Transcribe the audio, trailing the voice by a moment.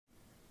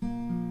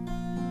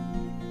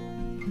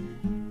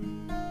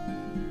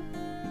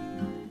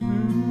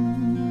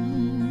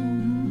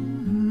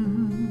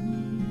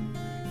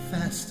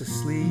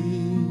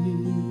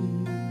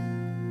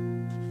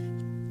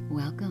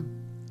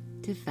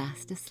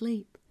Fast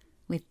Asleep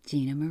with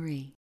Gina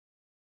Marie.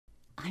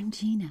 I'm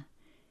Gina,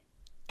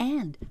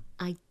 and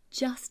I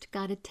just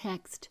got a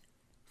text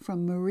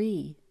from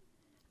Marie.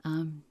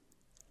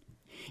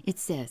 It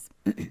says,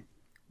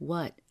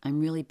 "What? I'm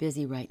really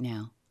busy right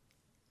now."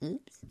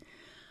 Oops.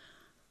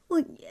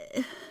 Well,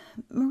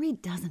 Marie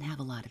doesn't have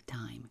a lot of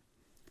time,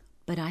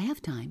 but I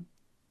have time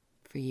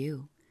for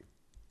you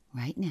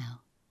right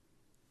now.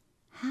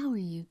 How are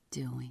you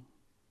doing?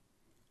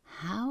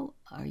 How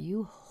are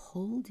you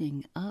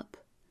holding up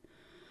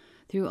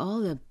through all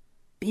the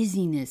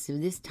busyness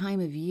of this time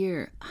of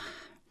year?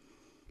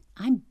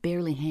 I'm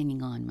barely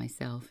hanging on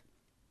myself.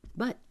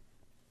 But,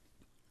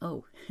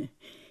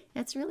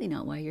 that's really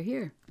not why you're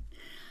here.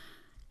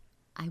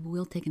 I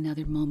will take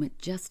another moment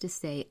just to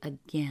say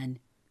again,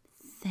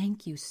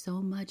 thank you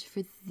so much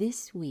for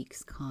this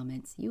week's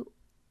comments. You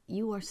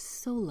are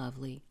so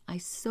lovely. I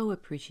so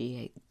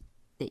appreciate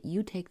that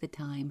you take the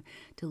time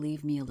to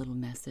leave me a little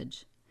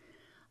message.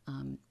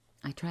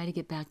 I try to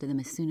get back to them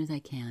as soon as I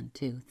can,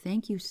 too.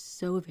 Thank you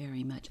so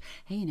very much.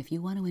 Hey, and if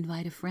you want to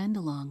invite a friend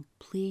along,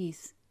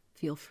 please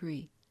feel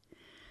free.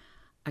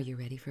 Are you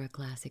ready for a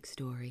classic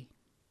story?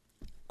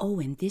 Oh,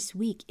 and this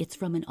week it's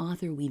from an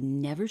author we've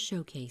never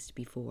showcased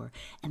before,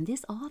 and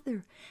this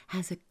author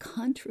has a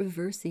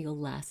controversial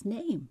last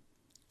name.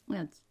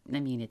 Well,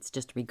 it's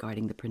just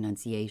regarding the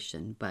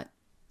pronunciation, but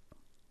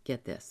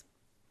get this.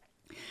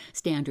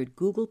 Standard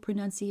Google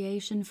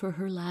pronunciation for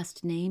her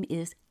last name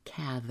is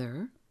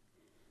Cather.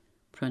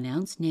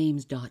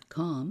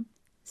 PronounceNames.com,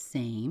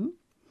 same.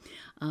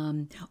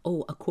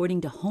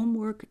 According to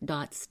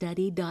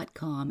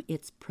homework.study.com,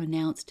 it's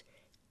pronounced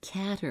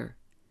Cather.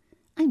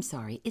 I'm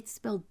sorry, it's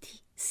spelled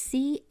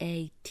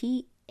Cather.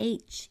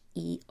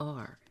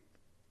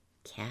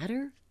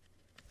 Cather?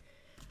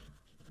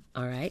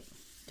 All right,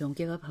 don't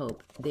give up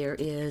hope. There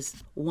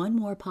is one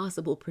more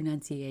possible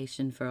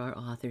pronunciation for our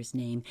author's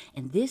name,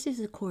 and this is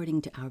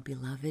according to our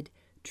beloved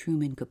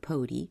Truman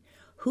Capote,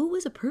 who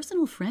was a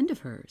personal friend of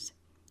hers.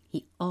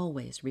 He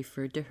always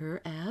referred to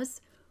her as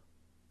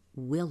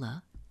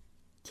Willa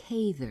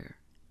Cather.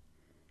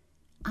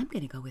 I'm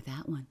going to go with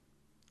that one.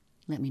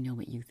 Let me know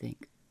what you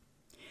think.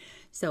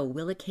 So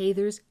Willa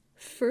Cather's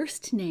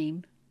first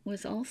name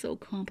was also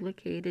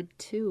complicated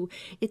too.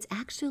 It's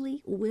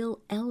actually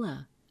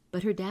Will-Ella,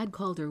 but her dad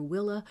called her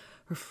Willa,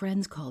 her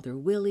friends called her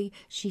Willie.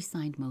 She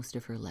signed most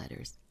of her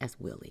letters as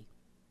Willie.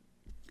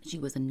 She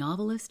was a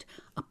novelist,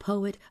 a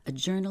poet, a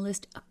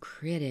journalist, a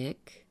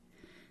critic,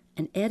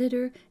 an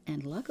editor,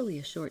 and luckily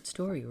a short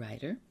story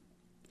writer.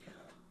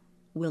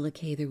 Willa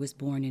Cather was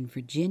born in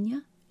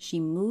Virginia. She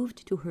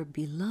moved to her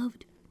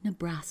beloved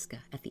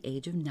Nebraska at the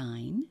age of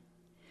 9.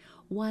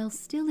 While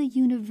still a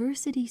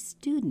university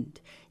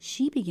student,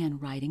 she began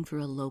writing for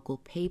a local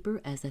paper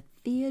as a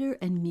theater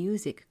and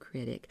music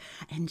critic,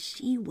 and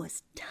she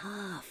was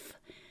tough.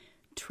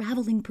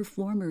 Traveling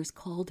performers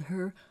called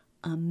her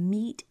a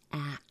meat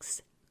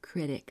axe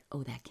critic.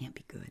 Oh, that can't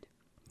be good.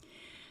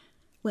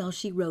 Well,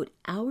 she wrote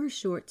Our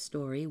Short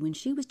Story when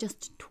she was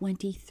just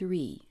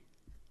 23.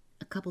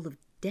 A couple of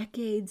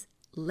decades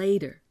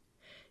later,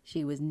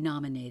 she was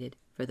nominated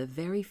for the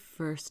very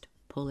first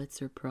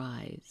Pulitzer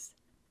Prize.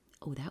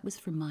 Oh, that was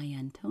for My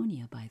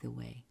Antonia, by the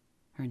way,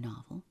 her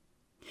novel.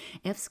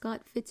 F.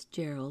 Scott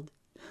Fitzgerald,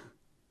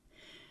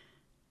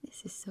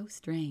 this is so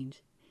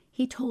strange.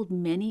 He told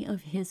many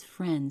of his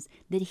friends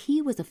that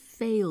he was a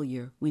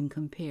failure when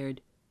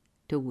compared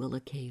to Willa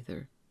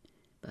Cather.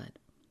 But,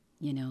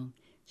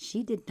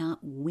 she did not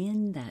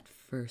win that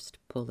first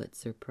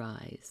Pulitzer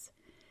Prize.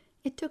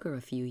 It took her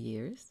a few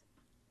years.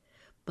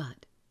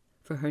 But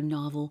for her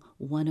novel,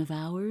 One of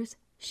Ours,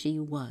 she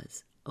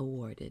was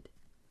awarded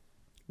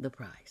the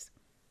prize.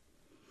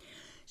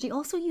 She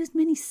also used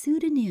many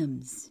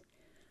pseudonyms.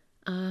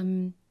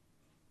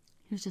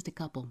 Here's just a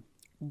couple.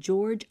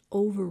 George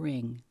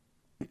Overing,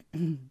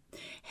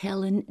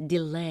 Helen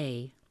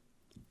DeLay,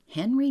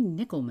 Henry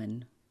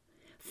Nickelman,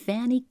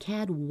 Fanny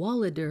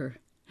Cadwallader.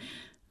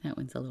 That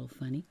one's a little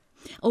funny.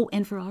 Oh,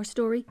 and for our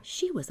story,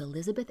 she was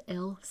Elizabeth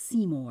L.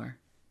 Seymour.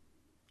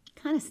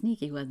 Kind of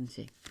sneaky, wasn't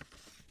she?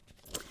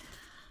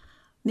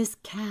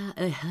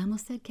 I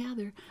almost said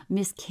Cather.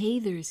 Miss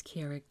Cather's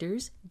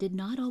characters did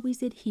not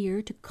always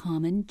adhere to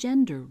common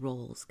gender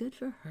roles. Good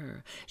for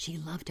her. She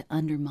loved to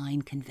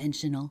undermine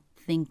conventional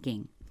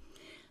thinking.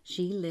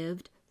 She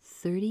lived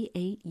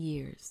 38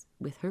 years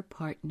with her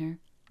partner,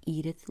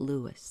 Edith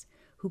Lewis,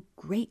 who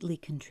greatly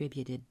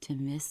contributed to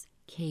Miss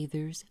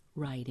Cather's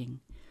writing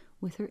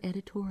with her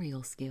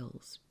editorial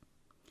skills.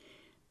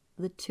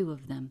 The two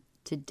of them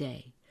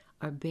today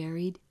are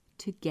buried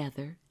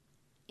together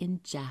in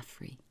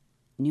Jaffrey,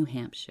 New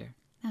Hampshire.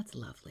 That's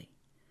lovely.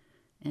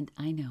 And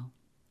I know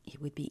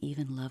it would be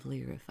even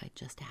lovelier if I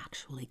just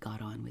actually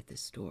got on with the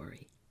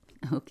story.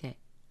 Okay.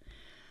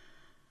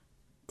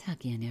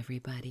 Tuck in,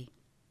 everybody.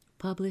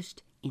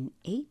 Published in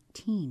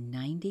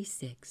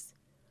 1896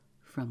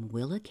 from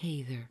Willa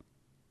Cather.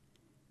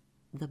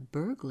 The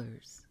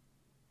Burglars.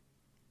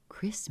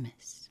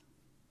 Christmas.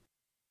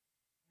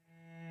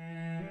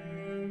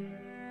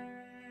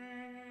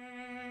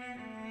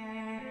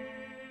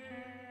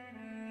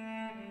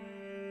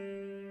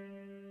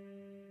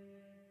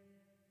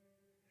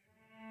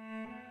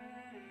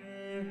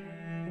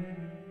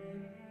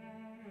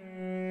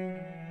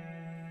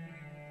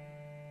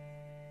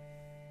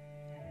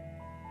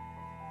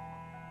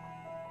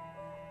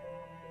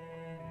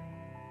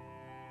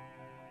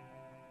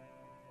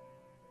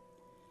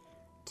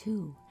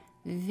 two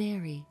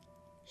very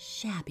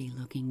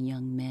shabby-looking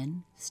young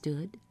men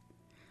stood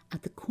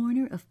at the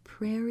corner of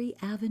Prairie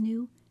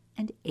Avenue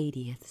and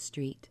 80th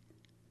Street,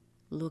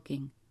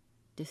 looking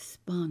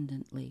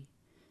despondently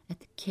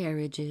at the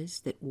carriages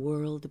that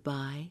whirled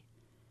by.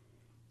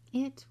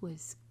 It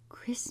was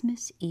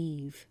Christmas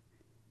Eve,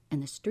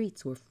 and the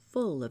streets were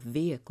full of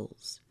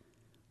vehicles,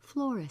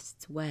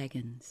 florists'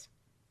 wagons,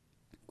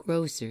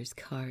 grocers'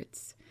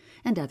 carts,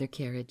 and other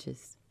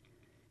carriages.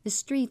 The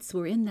streets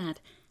were in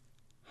that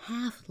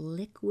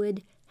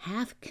half-liquid,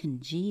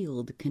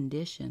 half-congealed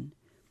condition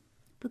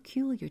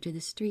peculiar to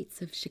the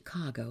streets of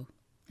Chicago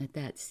at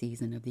that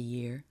season of the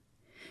year.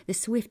 The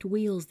swift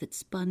wheels that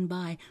spun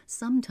by,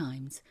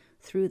 sometimes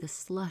threw the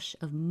slush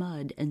of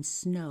mud and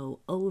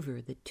snow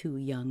over the two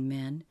young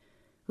men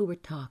who were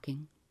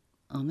talking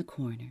on the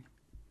corner.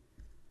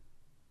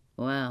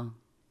 "Well,"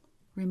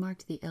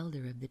 remarked the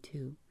elder of the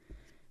two,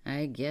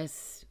 "I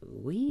guess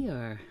we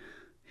are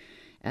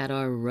at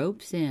our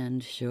rope's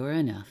end, sure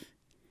enough.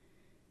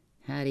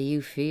 How do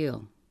you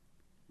feel?"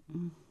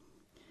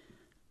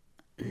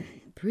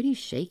 "Pretty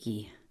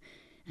shaky.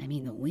 I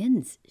mean, the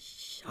wind's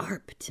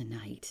sharp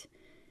tonight.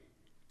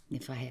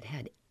 If I had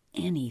had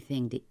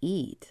anything to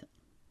eat,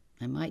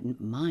 I mightn't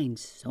mind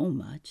so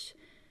much.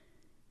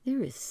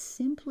 There is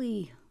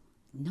simply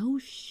no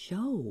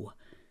show.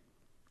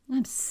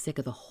 I'm sick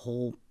of the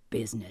whole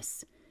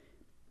business.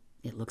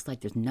 It looks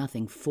like there's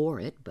nothing for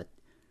it but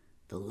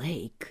the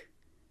lake.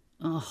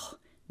 Oh,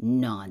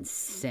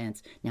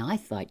 nonsense. Now, I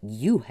thought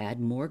you had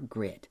more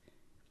grit.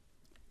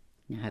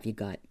 Now, have you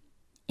got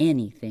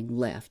anything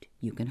left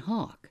you can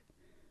hawk?"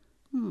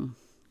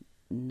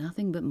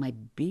 "Nothing but my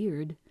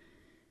beard.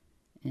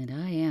 And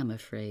I am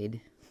afraid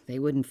they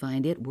wouldn't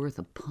find it worth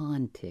a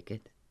pawn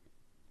ticket,"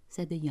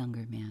 said the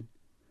younger man,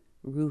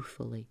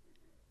 ruefully,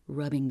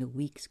 rubbing the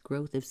week's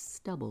growth of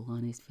stubble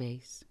on his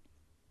face.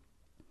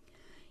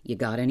 "You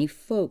got any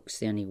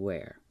folks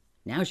anywhere?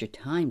 Now's your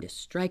time to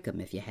strike 'em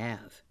if you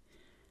have."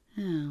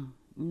 "Oh,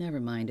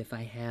 never mind if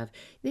I have.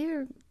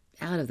 They're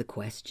out of the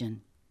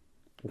question."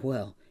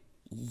 "Well,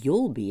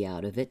 you'll be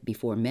out of it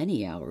before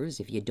many hours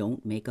if you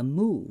don't make a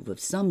move of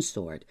some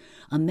sort.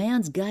 A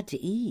man's got to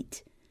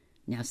eat.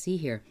 Now, see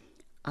here,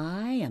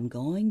 I am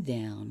going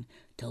down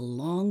to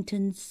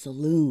Longton's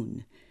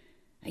Saloon.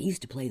 I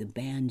used to play the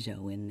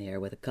banjo in there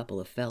with a couple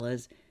of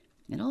fellas,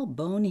 and I'll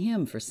bone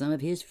him for some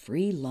of his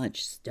free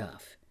lunch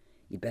stuff.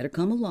 You'd better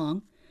come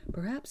along.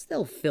 Perhaps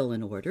they'll fill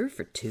an order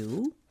for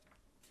two."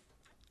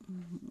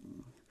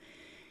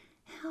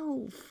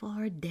 "How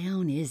far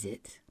down is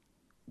it?"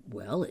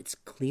 "Well, it's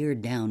clear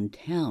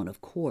downtown,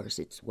 of course.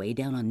 It's way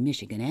down on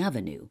Michigan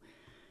Avenue."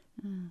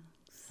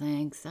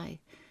 "Thanks.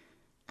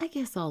 I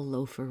guess I'll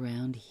loaf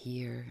around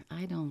here.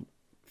 I don't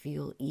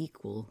feel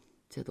equal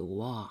to the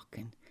walk.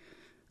 And,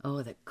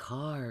 the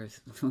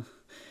cars.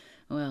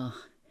 Well,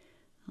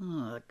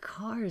 the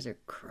cars are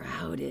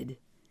crowded."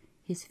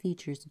 His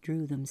features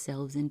drew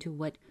themselves into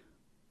what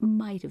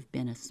might have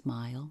been a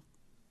smile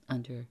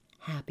under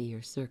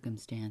happier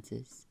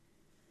circumstances.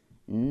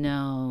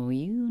 "No,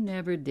 you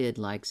never did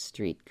like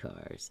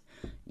streetcars.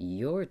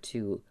 You're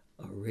too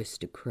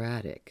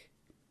aristocratic.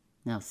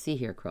 Now, see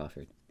here,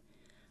 Crawford.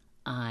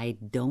 I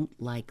don't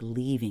like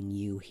leaving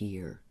you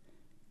here.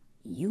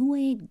 You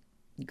ain't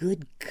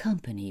good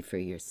company for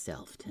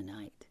yourself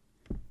tonight."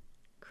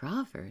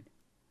 "Crawford?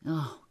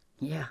 Oh,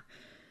 yeah.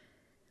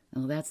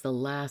 Oh, that's the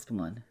last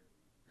one.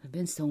 There've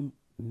been so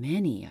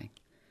many,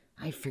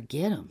 I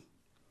forget 'em.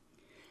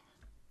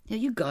 Yeah,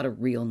 you got a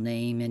real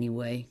name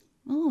anyway."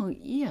 "Oh,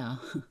 yeah.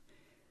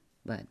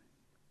 But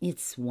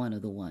it's one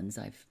of the ones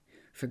I've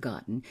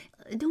forgotten.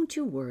 Don't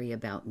you worry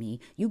about me.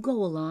 You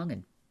go along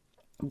and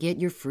get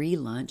your free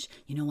lunch.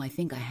 I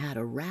think I had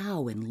a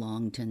row in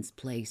Longton's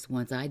place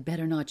once. I'd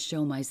better not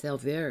show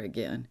myself there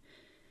again."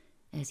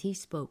 As he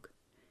spoke,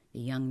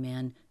 the young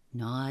man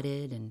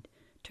nodded and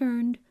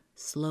turned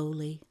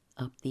slowly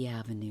up the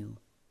avenue.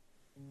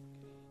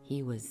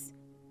 He was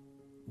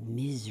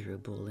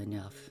miserable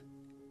enough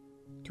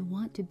to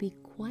want to be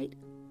quite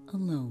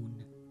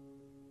alone.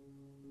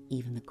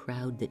 Even the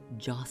crowd that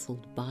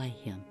jostled by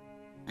him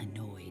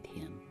annoyed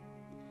him.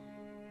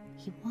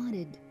 He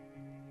wanted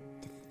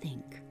to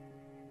think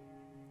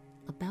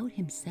about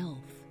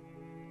himself.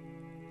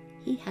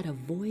 He had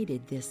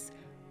avoided this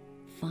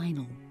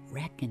final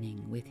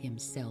reckoning with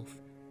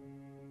himself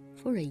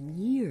for a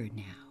year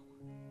now.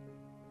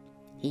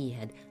 He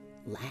had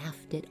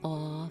laughed it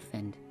off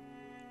and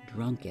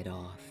drunk it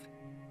off.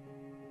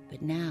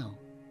 But now,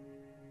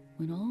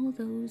 when all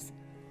those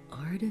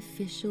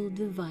artificial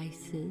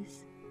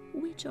devices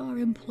which are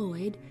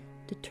employed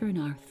to turn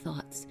our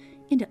thoughts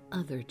into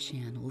other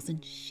channels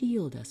and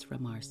shield us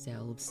from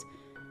ourselves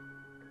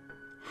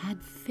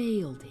had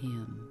failed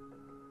him,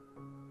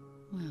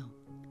 well,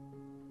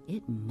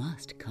 it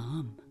must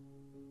come.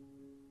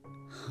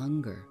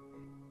 Hunger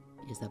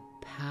is a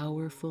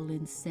powerful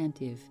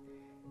incentive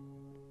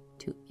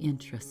to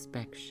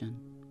introspection.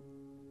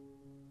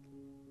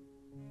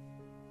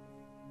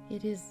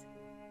 It is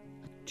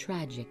a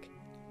tragic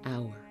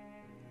hour.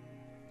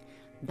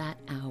 That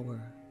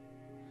hour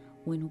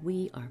when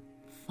we are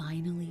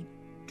finally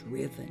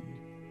driven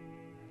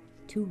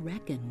to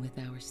reckon with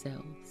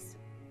ourselves,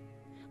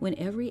 when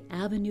every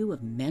avenue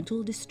of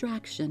mental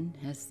distraction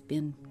has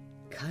been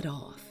cut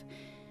off,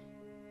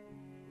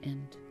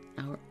 and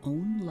our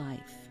own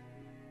life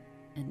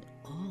and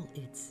all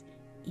its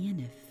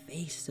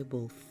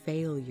ineffaceable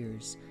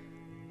failures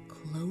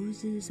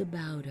closes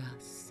about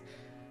us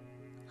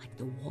like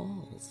the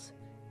walls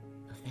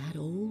of that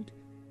old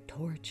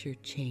torture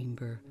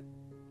chamber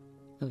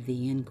of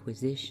the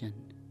Inquisition.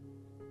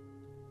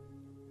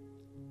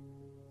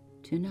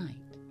 Tonight,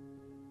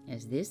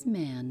 as this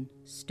man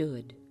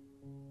stood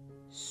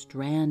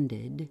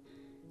stranded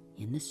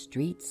in the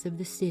streets of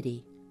the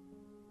city,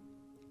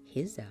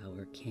 his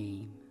hour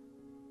came.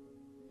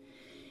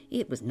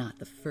 It was not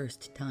the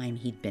first time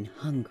he'd been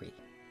hungry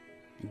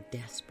and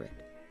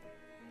desperate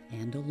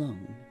and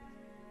alone,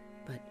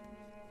 but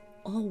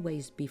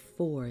always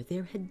before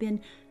there had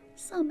been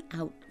some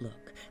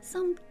outlook,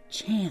 some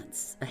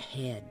chance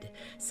ahead,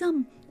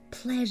 some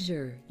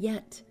pleasure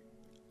yet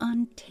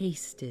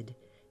untasted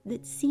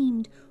that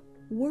seemed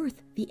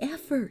worth the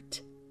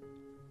effort,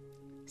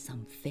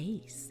 some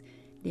face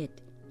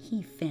that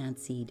he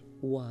fancied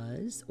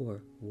was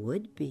or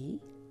would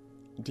be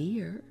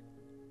dear.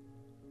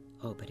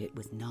 Oh, but it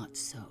was not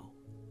so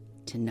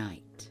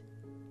tonight.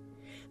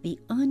 The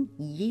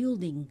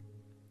unyielding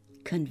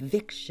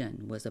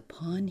conviction was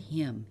upon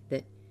him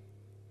that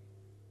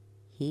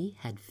he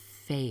had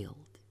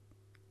failed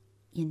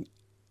in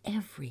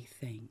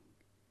everything,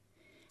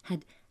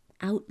 had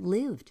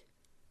outlived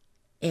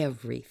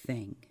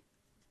everything.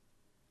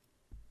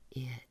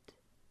 It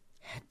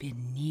had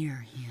been near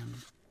him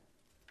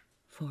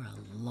for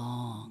a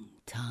long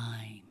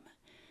time.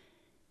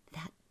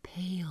 That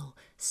pale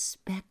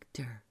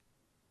specter,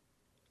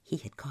 he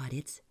had caught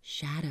its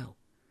shadow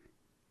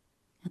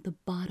at the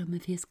bottom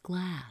of his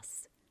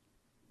glass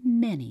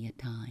many a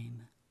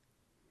time,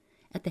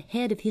 at the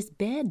head of his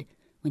bed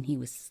when he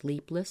was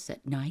sleepless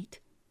at night,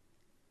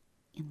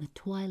 in the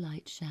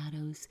twilight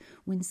shadows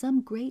when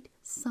some great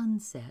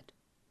sunset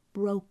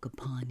broke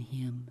upon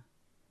him.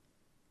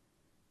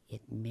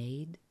 It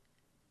made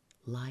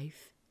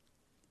life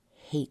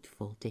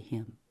hateful to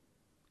him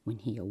when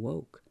he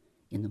awoke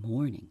in the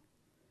morning.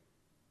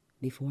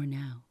 Before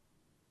now.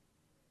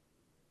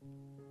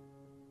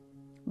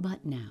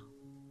 But now,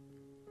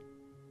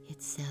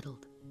 it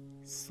settled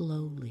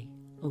slowly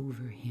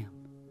over him.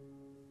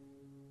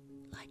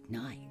 Like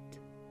night,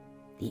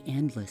 the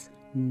endless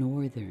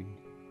northern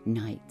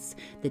nights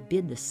that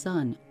bid the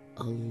sun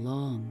a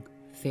long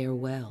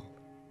farewell.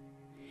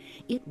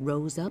 It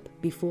rose up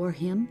before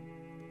him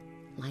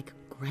like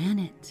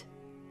granite.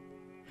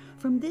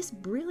 From this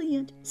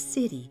brilliant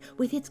city,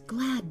 with its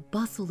glad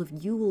bustle of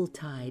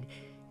Yuletide,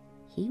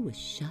 he was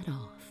shut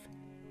off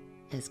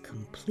as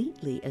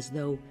completely as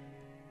though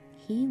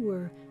he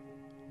were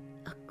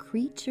a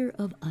creature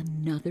of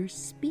another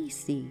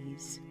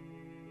species.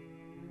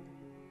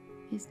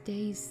 His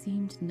days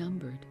seemed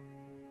numbered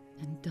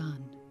and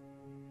done,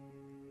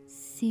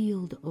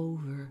 sealed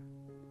over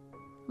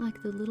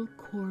like the little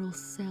coral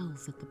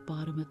cells at the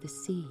bottom of the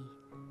sea.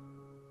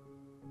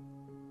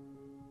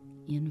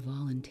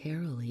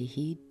 Involuntarily,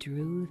 he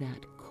drew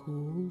that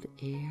cold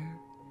air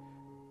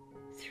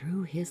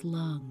through his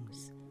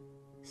lungs,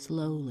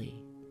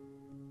 slowly,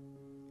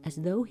 as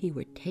though he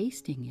were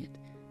tasting it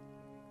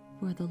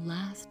for the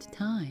last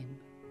time.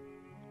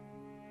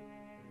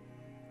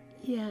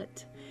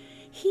 Yet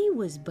he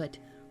was but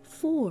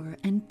 24.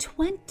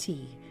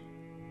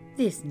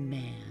 This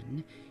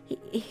man,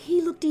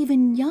 he looked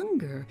even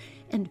younger,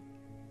 and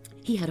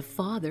he had a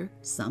father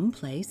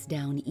someplace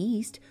down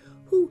east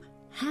who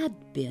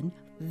had been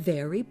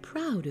very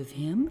proud of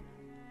him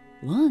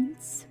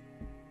once.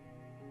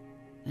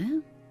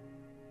 Well,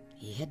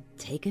 he had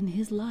taken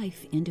his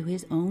life into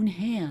his own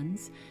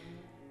hands,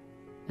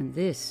 and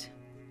this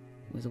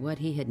was what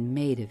he had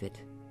made of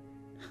it.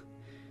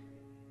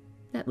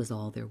 That was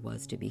all there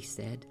was to be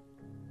said.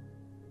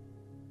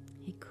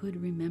 He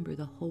could remember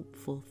the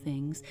hopeful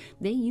things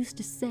they used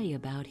to say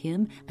about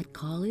him at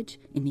college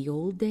in the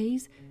old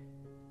days,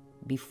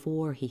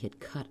 before he had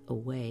cut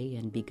away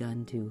and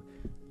begun to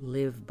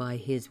live by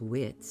his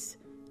wits.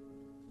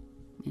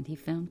 And he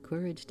found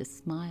courage to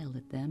smile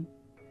at them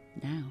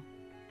now.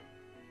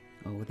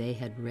 Oh, they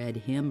had read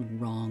him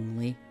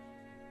wrongly.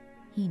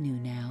 He knew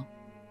now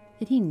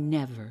that he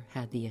never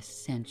had the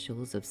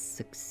essentials of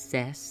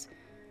success,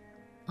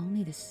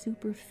 only the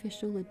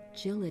superficial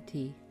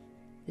agility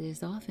that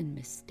is often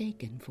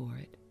mistaken for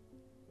it.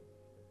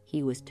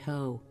 He was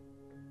tow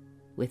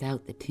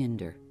without the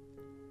tinder,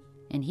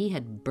 and he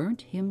had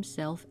burnt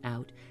himself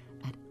out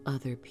at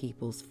other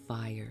people's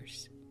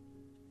fires.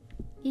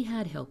 He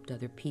had helped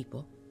other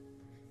people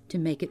to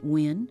make it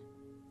win,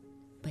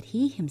 but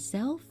he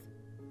himself,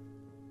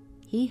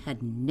 he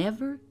had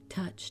never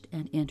touched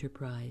an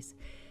enterprise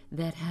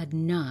that had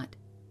not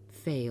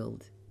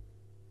failed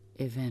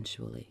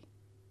eventually.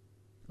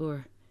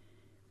 Or,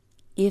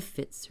 if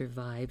it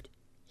survived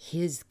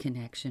his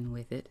connection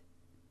with it,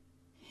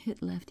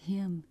 it left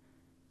him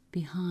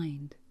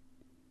behind.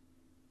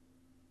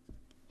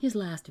 His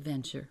last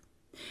venture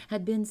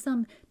had been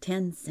some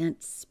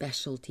 10-cent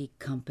specialty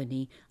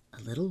company,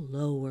 a little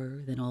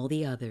lower than all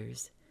the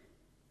others,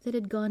 that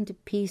had gone to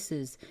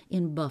pieces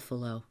in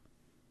Buffalo.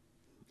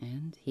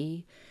 And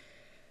he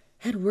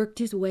had worked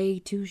his way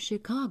to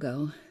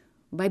Chicago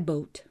by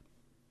boat.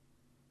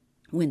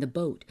 When the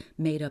boat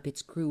made up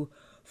its crew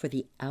for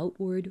the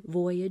outward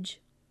voyage,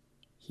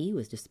 he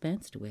was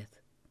dispensed with,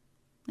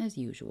 as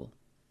usual.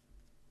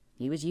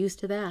 He was used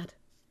to that.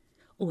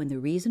 Oh, and the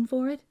reason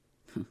for it?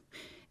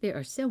 There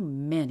are so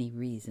many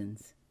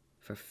reasons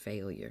for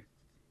failure.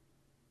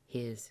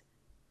 His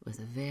was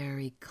a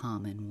very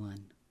common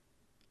one.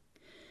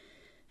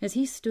 As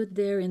he stood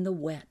there in the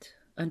wet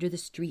under the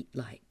street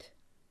light,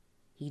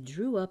 he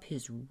drew up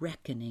his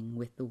reckoning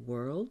with the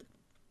world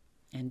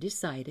and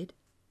decided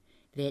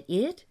that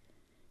it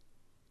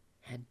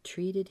had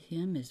treated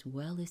him as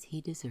well as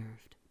he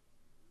deserved.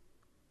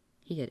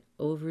 He had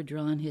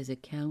overdrawn his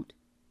account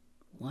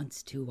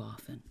once too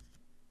often.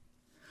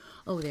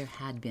 Oh, there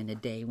had been a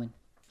day when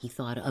he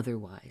thought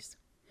otherwise,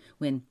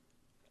 when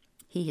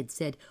he had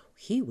said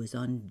he was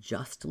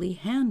unjustly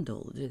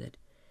handled, that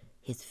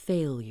his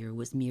failure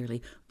was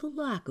merely the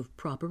lack of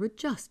proper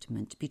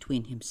adjustment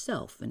between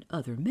himself and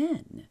other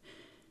men,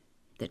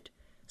 that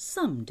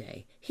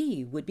someday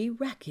he would be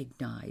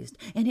recognized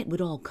and it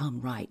would all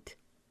come right.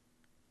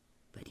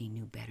 But he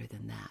knew better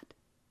than that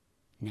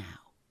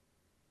now.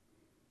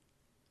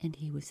 And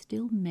he was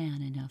still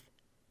man enough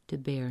to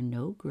bear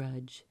no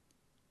grudge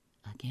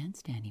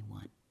against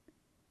anyone,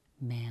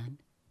 man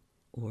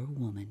or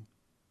woman.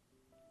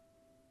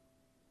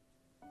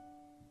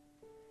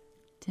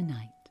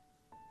 Tonight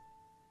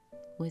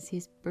was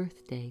his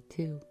birthday,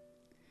 too.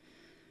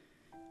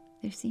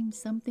 There seemed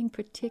something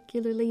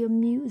particularly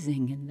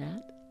amusing in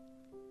that.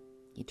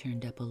 He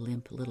turned up a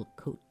limp little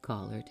coat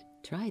collar to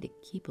try to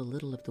keep a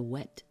little of the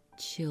wet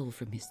chill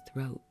from his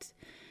throat,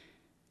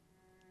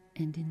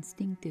 and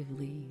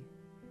instinctively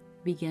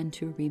began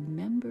to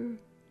remember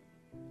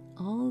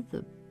all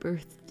the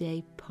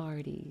birthday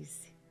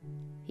parties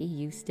he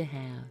used to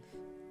have.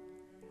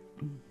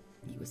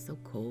 He was so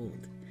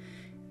cold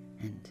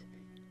and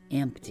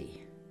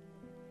empty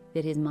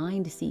that his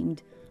mind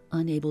seemed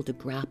unable to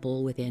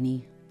grapple with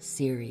any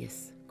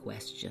serious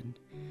question.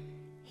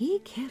 He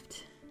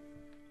kept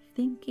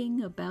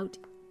thinking about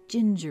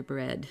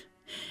gingerbread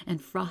and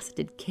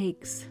frosted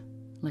cakes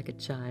like a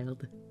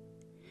child.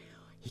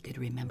 He could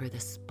remember the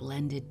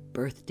splendid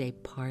birthday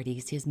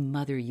parties his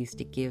mother used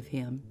to give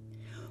him,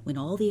 when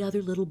all the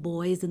other little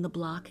boys in the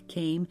block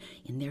came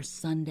in their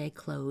Sunday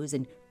clothes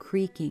and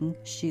creaking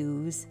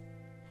shoes,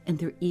 and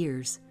their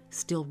ears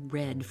still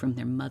red from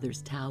their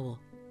mother's towel,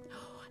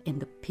 and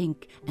the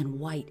pink and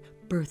white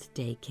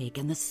birthday cake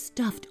and the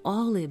stuffed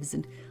olives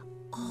and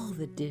all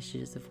the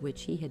dishes of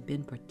which he had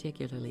been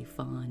particularly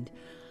fond,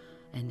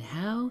 and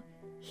how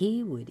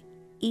he would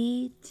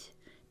eat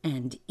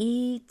and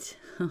eat,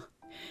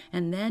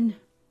 and then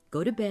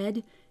go to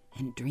bed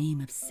and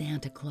dream of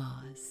Santa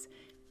Claus.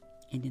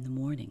 And in the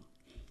morning,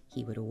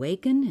 he would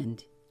awaken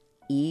and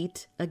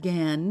eat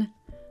again,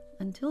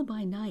 until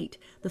by night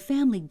the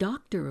family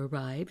doctor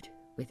arrived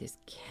with his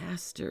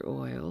castor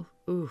oil.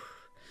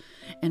 Oof.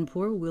 And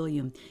poor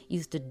William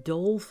used to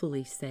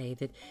dolefully say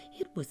that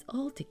it was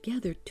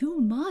altogether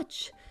too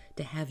much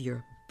to have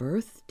your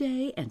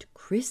birthday and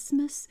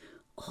Christmas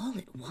all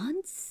at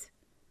once.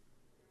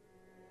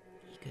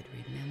 He could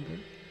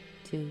remember,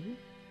 too,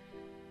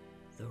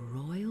 the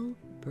royal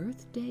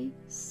birthday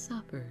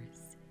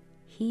suppers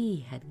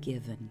he had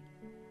given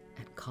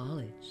at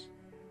college,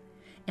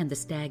 and the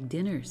stag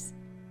dinners,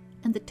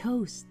 and the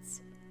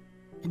toasts,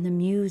 and the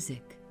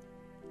music,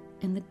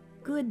 and the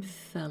good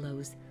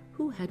fellows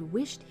who had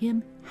wished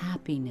him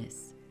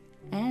happiness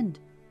and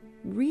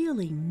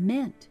really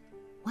meant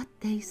what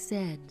they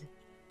said.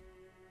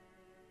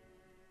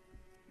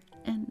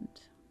 And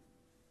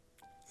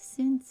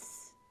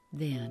since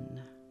then,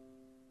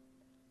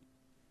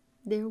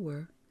 there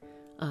were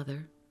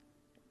other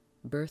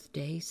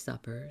birthday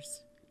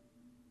suppers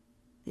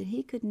that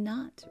he could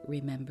not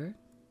remember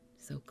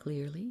so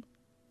clearly.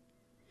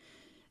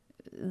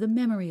 The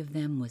memory of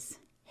them was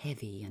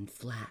heavy and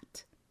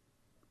flat,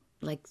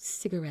 like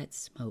cigarette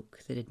smoke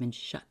that had been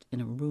shut in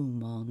a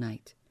room all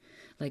night,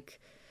 like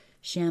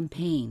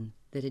champagne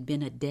that had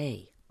been a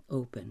day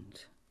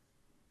opened,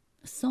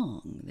 a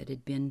song that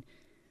had been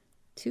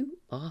too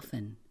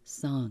often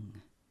sung,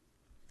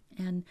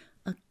 an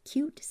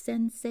acute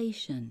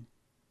sensation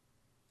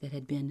that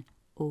had been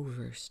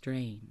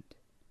overstrained.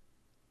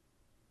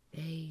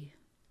 They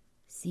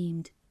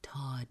seemed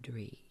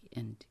tawdry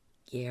and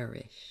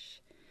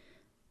garish,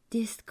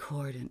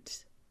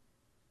 discordant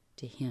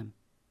to him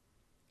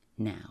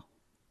now.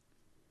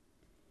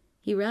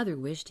 He rather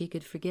wished he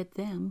could forget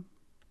them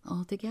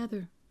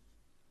altogether.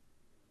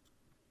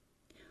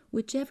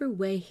 Whichever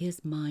way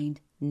his mind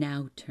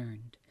now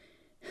turned,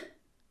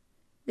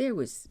 there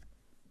was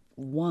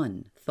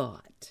one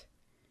thought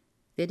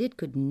that it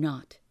could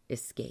not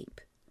escape,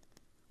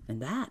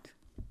 and that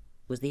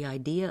was the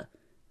idea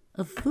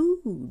of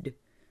food.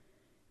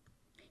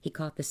 He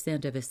caught the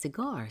scent of a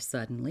cigar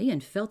suddenly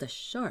and felt a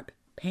sharp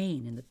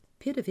pain in the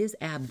pit of his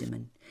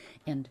abdomen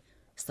and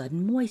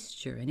sudden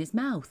moisture in his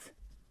mouth.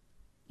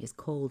 His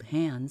cold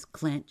hands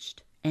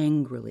clenched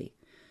angrily,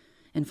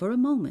 and for a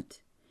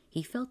moment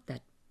he felt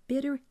that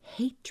bitter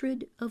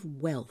hatred of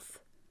wealth,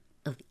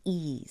 of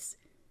ease,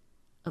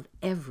 of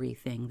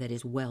everything that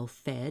is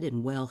well-fed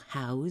and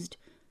well-housed,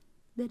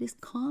 that is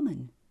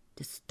common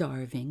to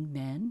starving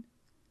men.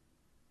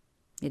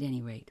 At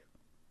any rate,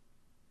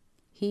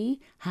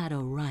 he had a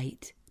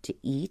right to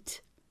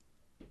eat.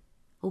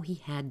 Oh, he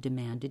had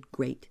demanded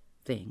great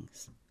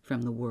things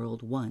from the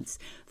world once: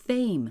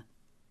 fame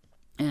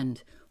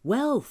and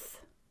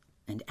wealth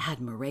and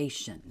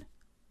admiration.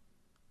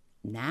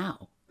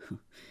 Now,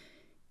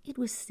 it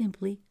was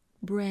simply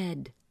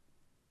bread,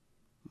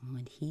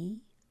 and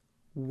he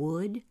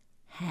would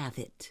have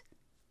it.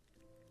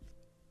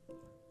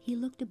 He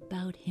looked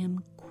about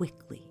him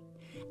quickly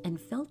and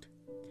felt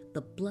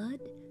the blood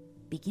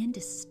begin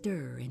to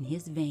stir in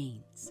his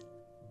veins.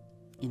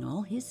 In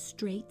all his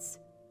straits,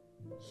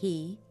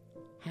 he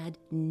had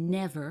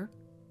never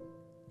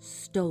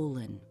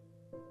stolen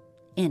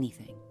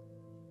anything.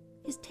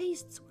 His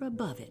tastes were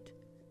above it.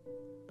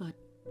 But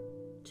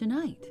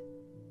tonight,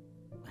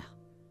 well,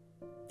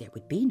 there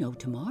would be no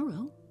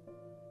tomorrow.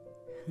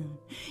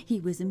 He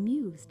was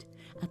amused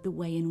at the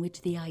way in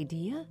which the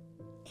idea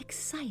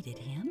excited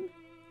him.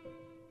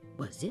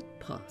 Was it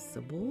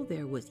possible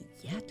there was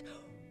yet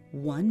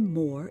one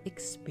more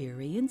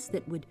experience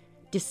that would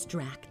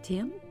distract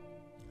him?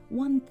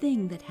 One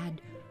thing that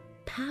had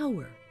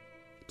power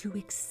to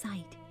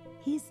excite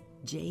his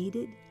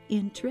jaded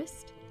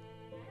interest?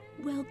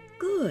 Well,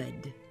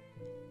 good.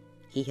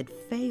 He had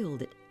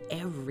failed at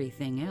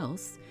everything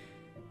else.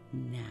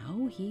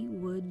 Now he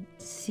would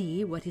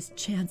see what his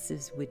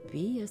chances would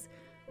be as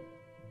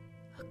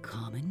a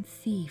common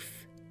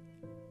thief.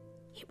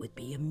 It would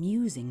be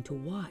amusing to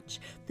watch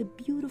the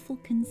beautiful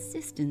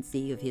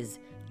consistency of his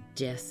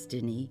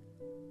destiny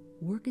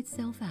work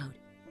itself out,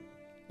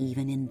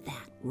 even in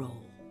that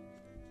role.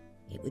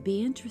 It would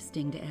be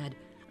interesting to add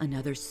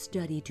another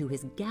study to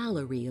his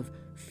gallery of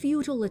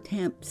futile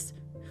attempts.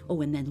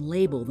 Oh, and then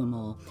label them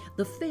all: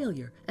 the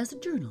failure as a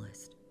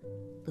journalist,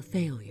 the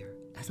failure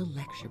as a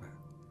lecturer,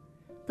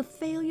 the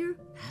failure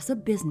as a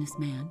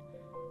businessman,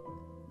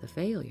 the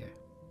failure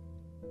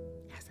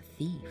as a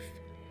thief,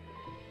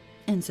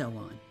 and so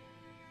on,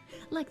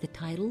 like the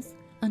titles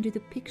under the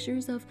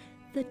pictures of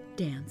The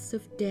Dance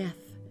of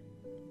Death.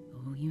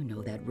 Oh, you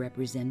know that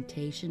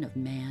representation of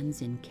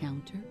man's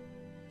encounter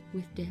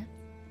with death?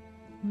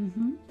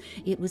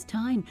 It was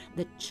time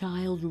that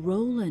Child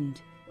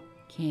Roland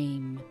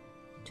came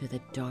to the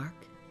dark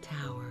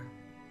tower,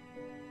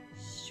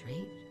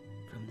 straight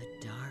from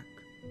the dark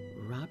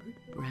Robert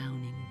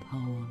Browning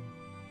poem.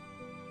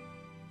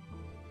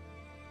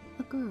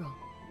 A girl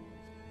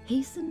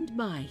hastened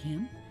by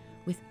him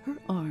with her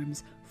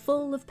arms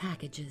full of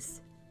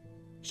packages.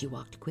 She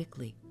walked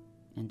quickly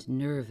and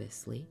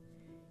nervously,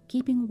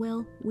 keeping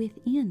well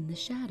within the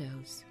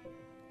shadows,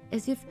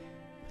 as if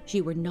she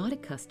were not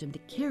accustomed to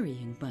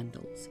carrying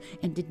bundles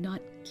and did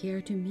not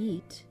care to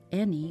meet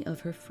any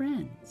of her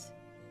friends.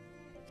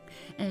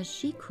 As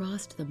she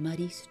crossed the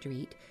muddy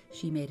street,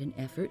 she made an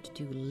effort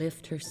to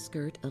lift her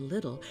skirt a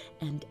little,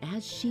 and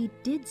as she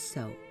did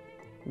so,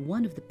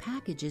 one of the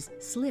packages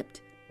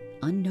slipped,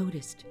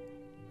 unnoticed,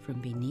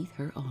 from beneath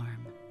her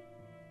arm.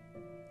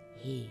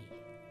 He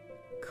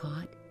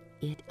caught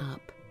it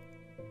up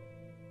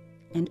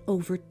and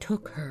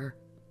overtook her.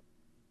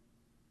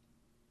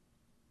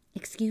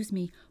 "Excuse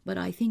me, but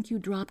I think you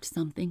dropped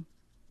something."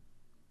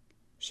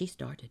 She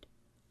started.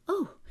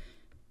 "Oh,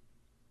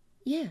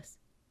 yes.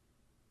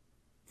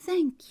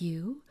 Thank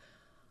you.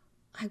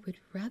 I would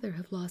rather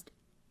have lost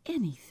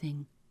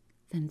anything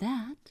than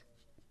that."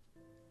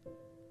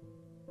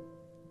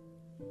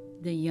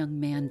 The young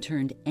man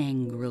turned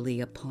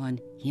angrily upon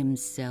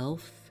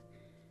himself.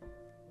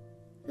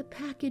 The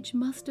package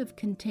must have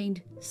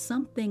contained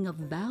something of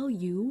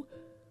value.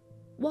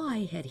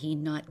 Why had he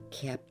not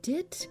kept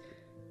it?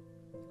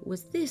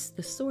 Was this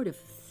the sort of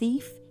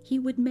thief he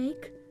would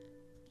make?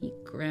 He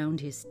ground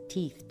his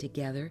teeth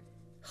together.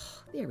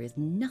 There is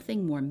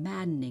nothing more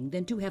maddening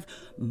than to have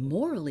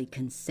morally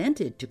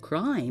consented to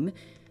crime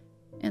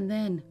and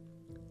then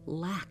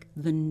lack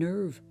the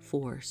nerve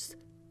force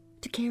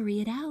to carry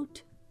it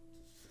out.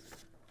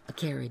 A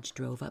carriage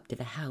drove up to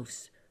the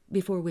house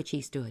before which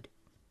he stood.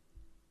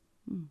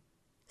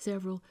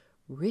 Several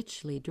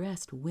richly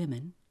dressed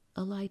women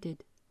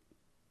alighted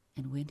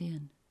and went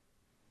in.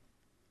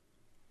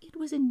 It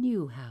was a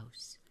new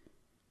house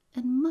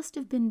and must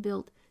have been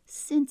built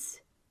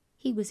since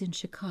he was in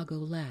Chicago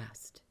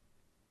last.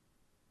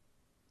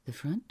 The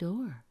front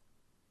door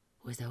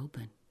was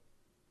open,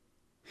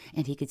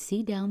 and he could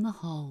see down the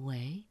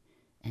hallway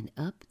and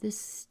up the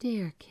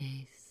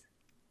staircase.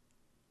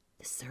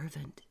 The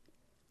servant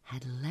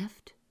had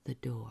left the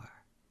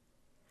door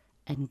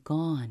and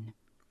gone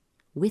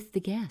with the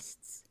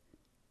guests.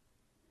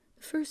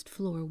 The first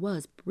floor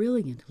was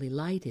brilliantly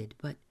lighted,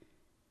 but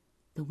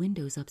the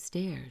windows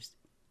upstairs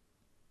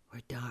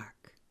were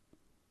dark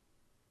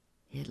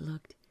It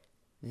looked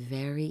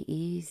very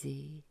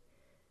easy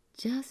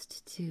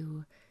just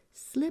to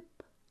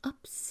slip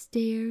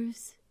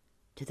upstairs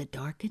to the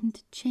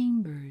darkened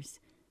chambers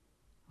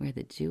where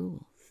the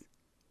jewels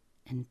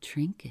and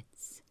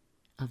trinkets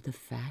of the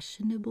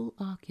fashionable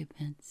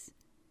occupants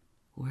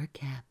were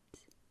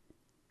kept.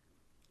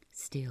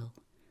 Still,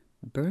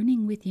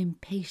 burning with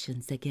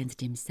impatience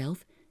against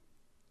himself,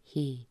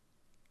 he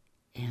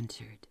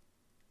entered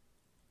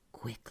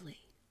quickly.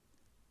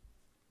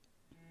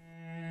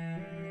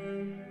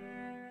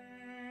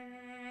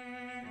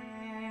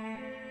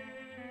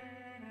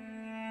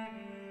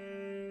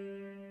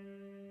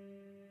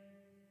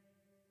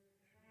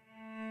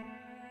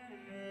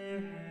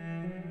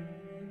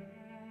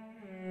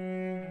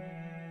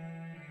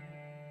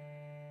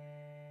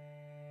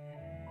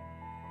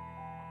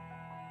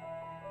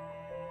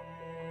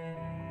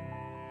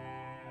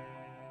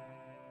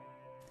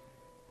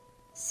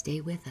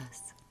 Stay with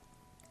us.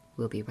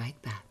 We'll be right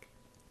back.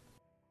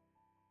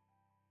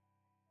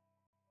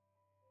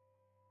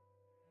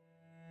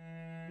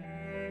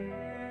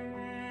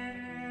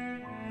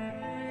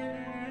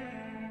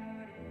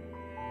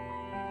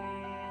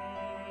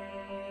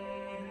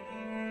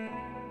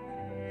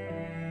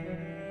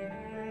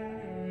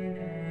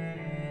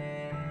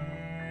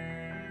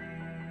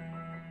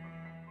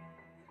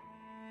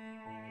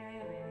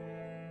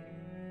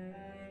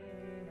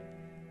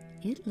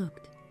 It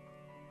looked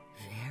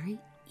very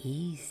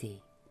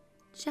easy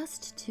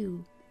just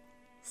to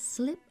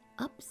slip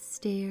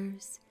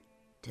upstairs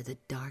to the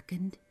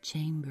darkened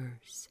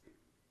chambers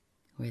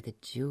where the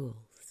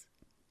jewels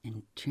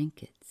and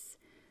trinkets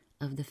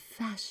of the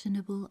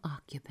fashionable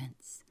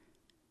occupants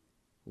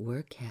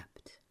were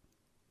kept.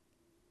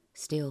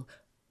 Still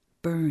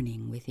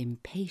burning with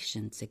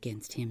impatience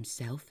against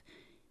himself,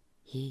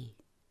 he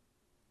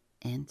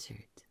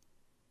entered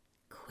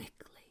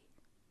quickly.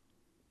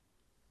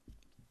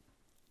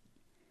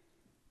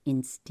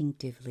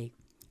 Instinctively,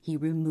 he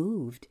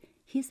removed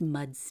his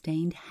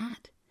mud-stained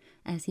hat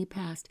as he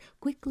passed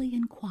quickly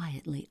and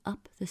quietly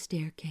up the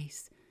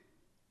staircase.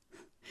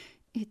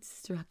 It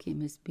struck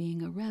him as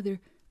being a rather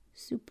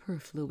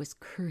superfluous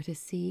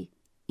courtesy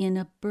in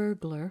a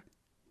burglar,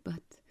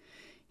 but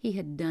he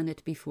had done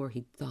it before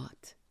he'd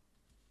thought.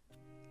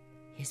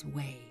 His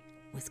way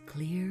was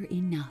clear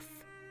enough.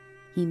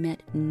 He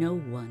met no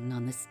one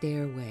on the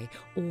stairway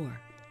or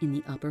in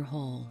the upper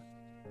hall.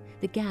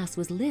 The gas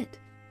was lit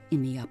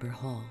in the upper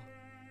hall.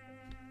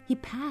 He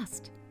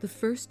passed the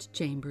first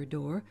chamber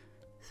door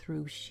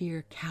through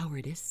sheer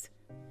cowardice.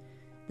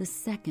 The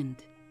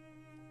second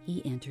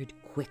he entered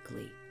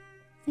quickly,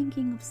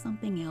 thinking of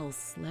something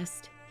else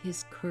lest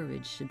his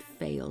courage should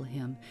fail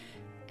him,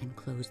 and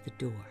closed the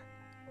door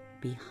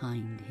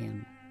behind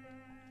him.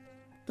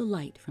 The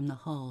light from the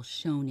hall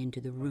shone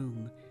into the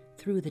room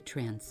through the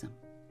transom.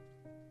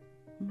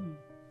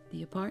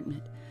 The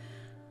apartment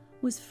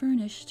was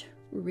furnished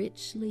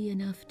richly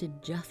enough to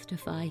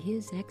justify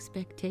his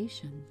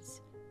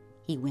expectations.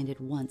 He went at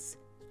once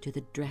to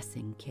the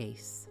dressing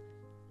case.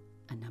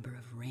 A number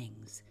of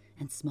rings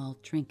and small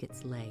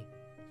trinkets lay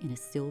in a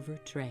silver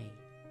tray.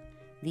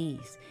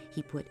 These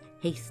he put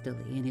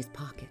hastily in his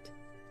pocket.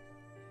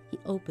 He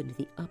opened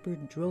the upper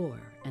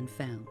drawer and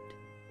found,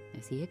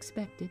 as he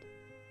expected,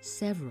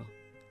 several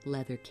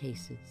leather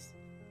cases.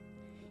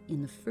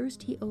 In the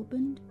first he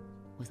opened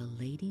was a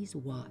lady's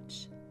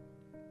watch.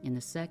 In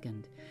the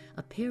second,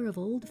 a pair of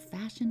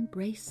old-fashioned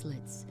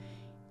bracelets.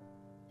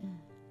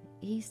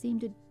 He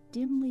seemed to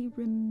dimly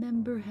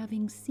remember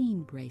having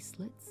seen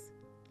bracelets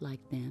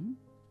like them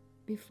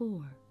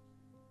before,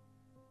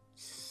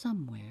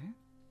 somewhere.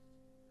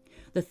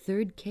 The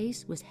third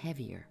case was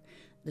heavier.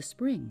 The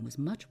spring was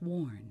much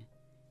worn,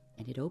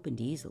 and it opened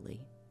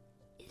easily.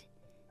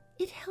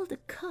 It held a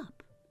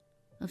cup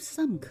of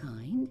some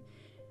kind.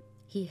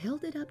 He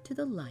held it up to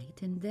the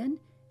light, and then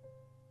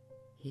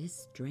his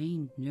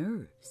strained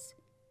nerves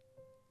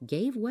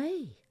gave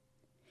way,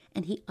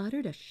 and he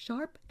uttered a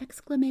sharp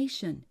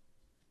exclamation.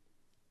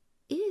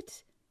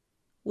 It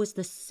was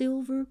the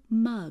silver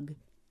mug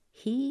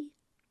he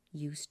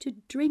used to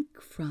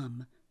drink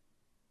from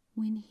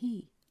when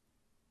he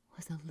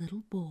was a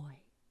little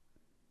boy.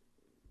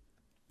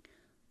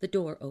 The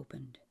door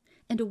opened,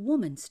 and a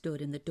woman stood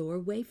in the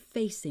doorway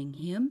facing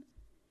him.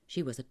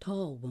 She was a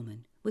tall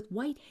woman with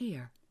white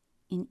hair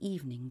in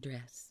evening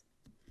dress.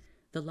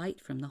 The light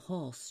from the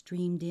hall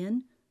streamed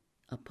in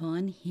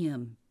upon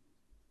him.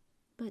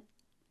 But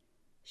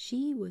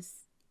she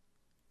was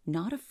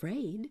not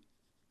afraid.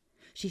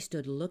 She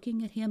stood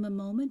looking at him a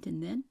moment,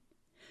 and then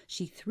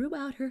she threw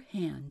out her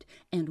hand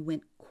and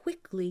went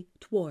quickly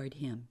toward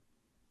him.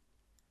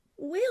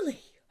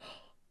 "Willie!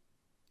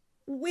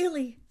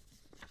 Willie!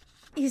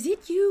 Is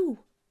it you?"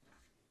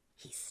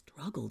 He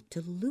struggled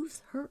to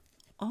loose her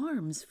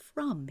arms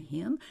from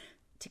him,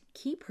 to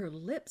keep her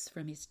lips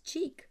from his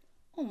cheek.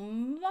 "Oh,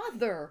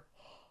 Mother!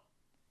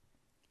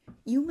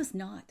 You must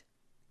not.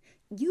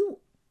 You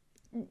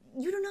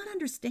do not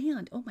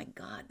understand. Oh, my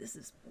God, this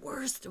is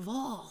worst of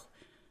all.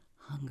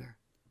 Hunger,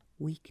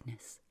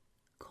 weakness,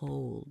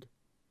 cold,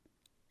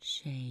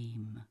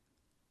 shame,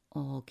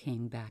 all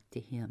came back to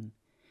him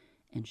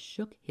and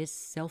shook his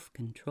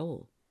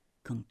self-control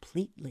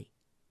completely.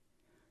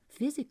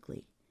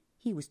 Physically,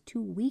 he was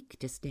too weak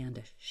to stand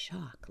a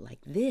shock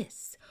like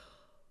this.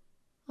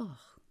 Oh,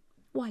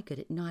 why could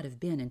it not have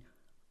been an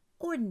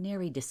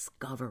ordinary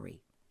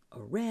discovery?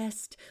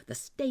 Arrest, the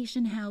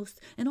station house,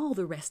 and all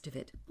the rest of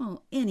it.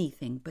 Oh,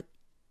 anything but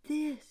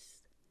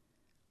this.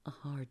 A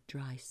hard,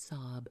 dry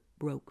sob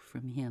broke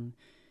from him.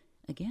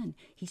 Again,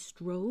 he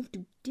strove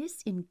to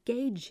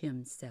disengage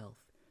himself.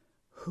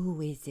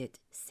 Who is it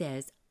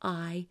says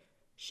I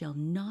shall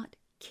not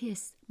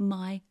kiss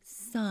my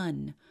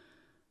son?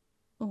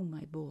 Oh,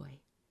 my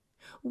boy,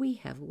 we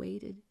have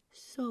waited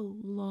so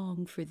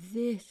long for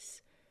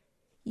this.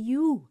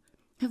 You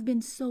have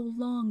been so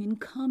long in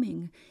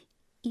coming.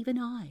 Even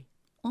I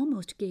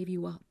almost gave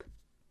you up.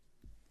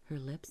 Her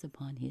lips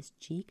upon his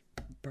cheek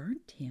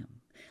burnt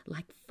him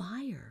like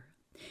fire.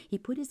 He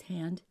put his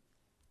hand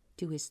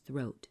to his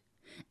throat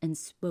and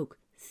spoke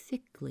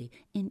thickly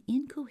and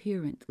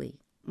incoherently.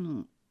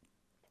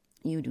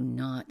 You do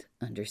not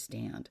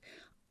understand.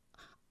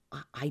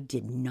 I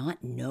did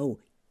not know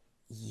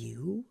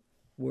you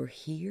were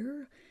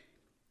here.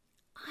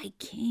 I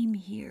came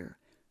here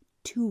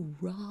to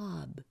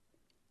rob.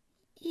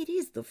 It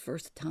is the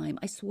first time,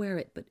 I swear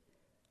it, but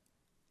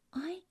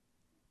I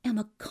am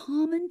a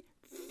common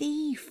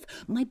thief.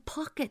 My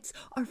pockets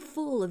are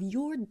full of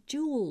your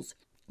jewels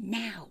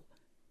now.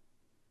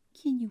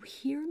 Can you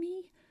hear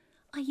me?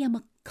 I am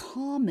a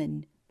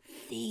common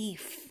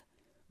thief.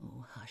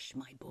 Oh, hush,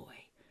 my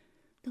boy.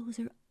 Those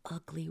are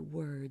ugly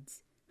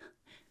words.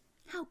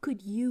 How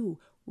could you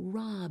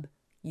rob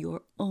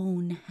your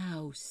own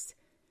house?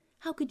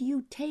 How could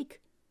you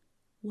take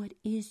what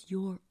is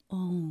your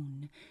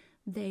own?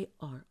 They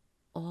are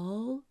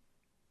all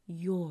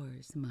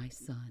yours, my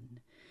son,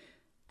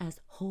 as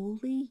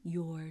wholly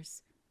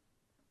yours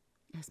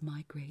as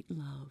my great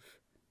love.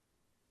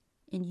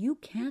 And you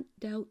can't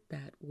doubt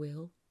that,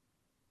 Will,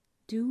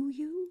 do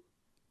you?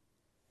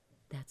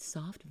 That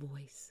soft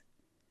voice,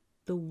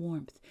 the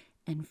warmth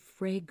and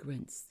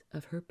fragrance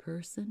of her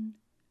person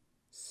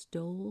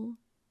stole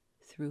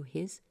through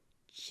his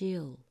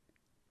chill,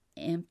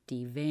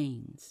 empty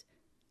veins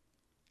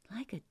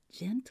like a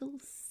gentle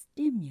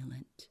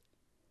stimulant.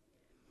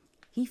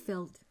 He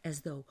felt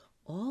as though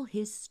all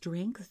his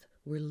strength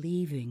were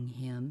leaving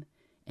him,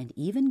 and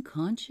even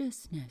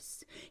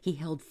consciousness. He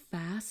held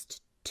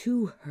fast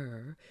to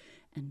her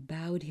and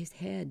bowed his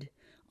head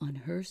on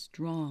her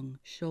strong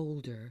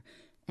shoulder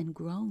and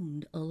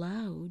groaned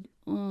aloud.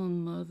 Oh,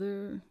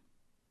 Mother,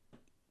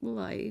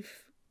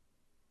 life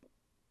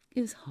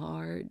is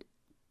hard,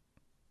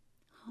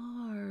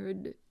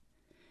 hard.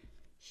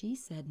 She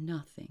said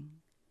nothing,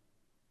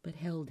 but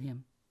held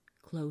him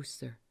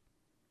closer.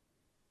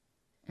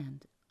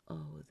 And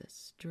oh, the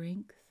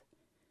strength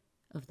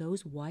of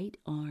those white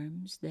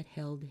arms that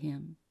held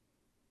him.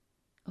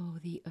 Oh,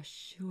 the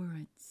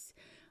assurance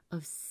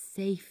of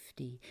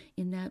safety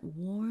in that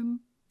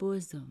warm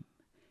bosom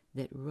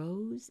that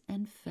rose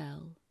and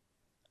fell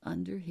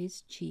under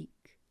his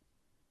cheek.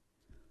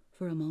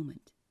 For a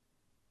moment,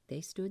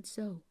 they stood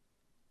so,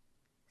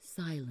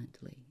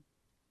 silently.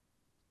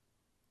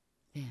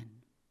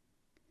 Then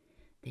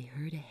they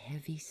heard a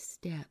heavy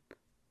step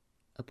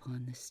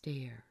upon the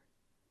stair.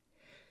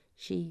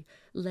 She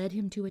led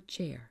him to a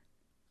chair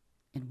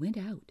and went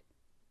out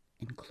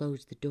and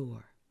closed the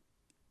door.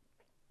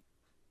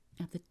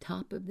 At the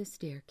top of the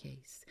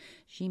staircase,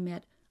 she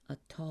met a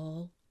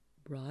tall,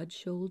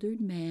 broad-shouldered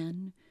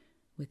man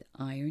with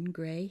iron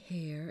gray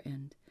hair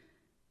and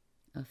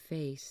a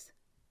face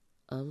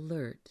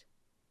alert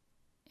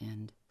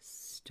and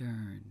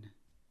stern.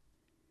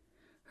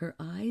 Her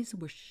eyes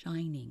were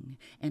shining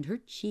and her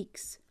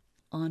cheeks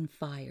on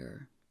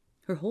fire.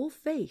 Her whole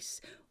face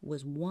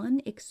was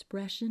one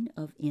expression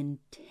of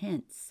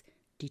intense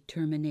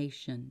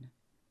determination.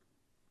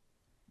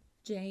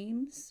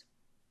 James,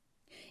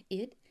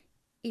 it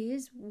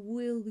is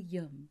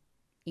William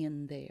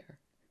in there.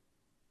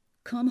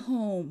 Come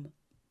home.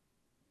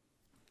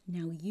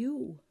 Now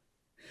you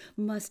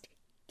must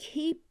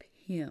keep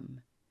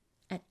him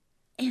at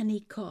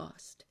any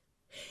cost.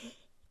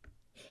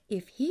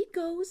 If he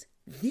goes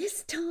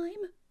this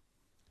time,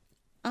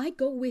 I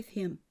go with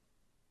him.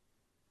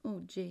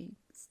 Oh,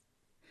 James,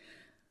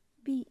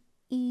 be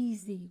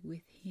easy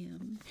with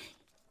him.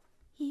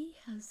 He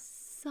has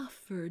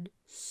suffered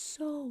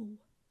so.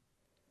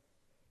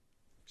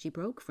 She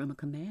broke from a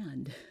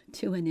command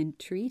to an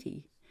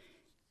entreaty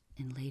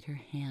and laid her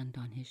hand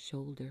on his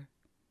shoulder.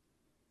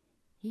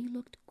 He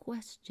looked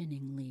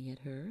questioningly at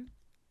her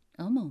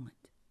a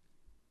moment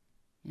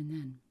and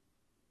then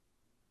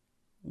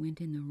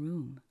went in the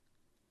room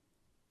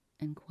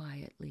and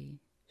quietly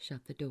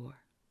shut the door.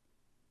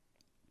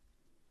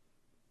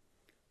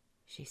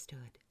 She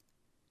stood,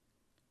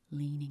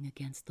 leaning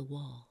against the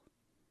wall,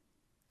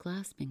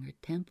 clasping her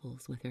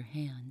temples with her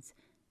hands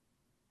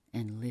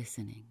and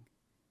listening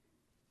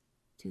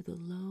to the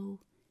low,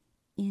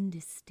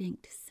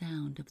 indistinct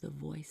sound of the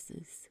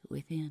voices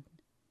within.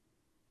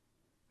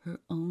 Her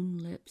own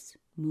lips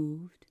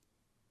moved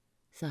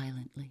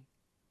silently.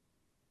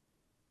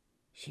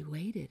 She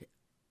waited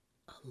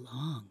a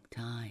long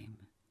time,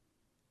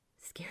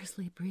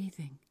 scarcely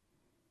breathing.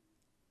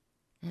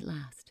 At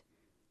last,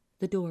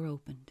 the door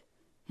opened,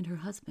 and her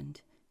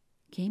husband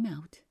came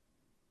out.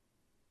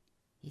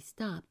 He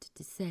stopped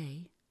to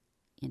say,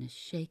 in a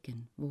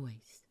shaken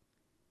voice,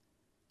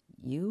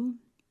 You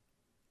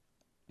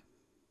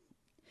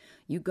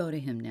go to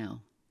him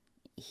now.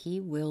 He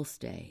will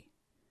stay.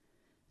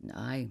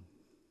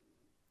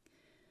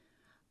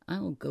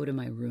 I'll go to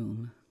my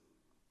room.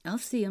 I'll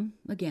see him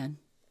again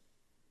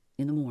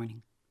in the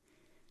morning.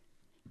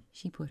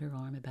 She put her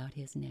arm about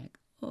his neck.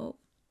 Oh,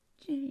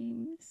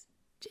 James,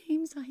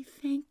 James, I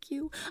thank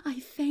you. I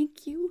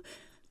thank you.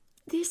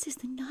 This is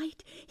the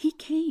night he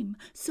came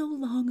so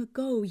long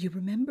ago, you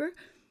remember?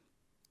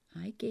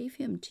 I gave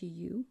him to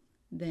you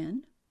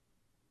then.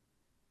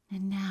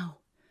 And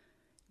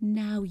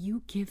now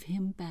you give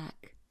him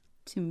back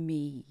to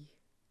me.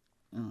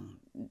 Oh,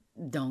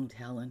 don't,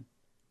 Helen,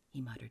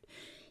 he muttered.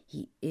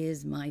 He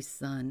is my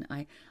son.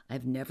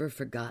 I've never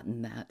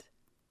forgotten that.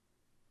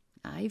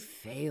 I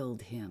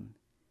failed him.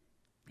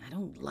 I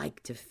don't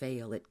like to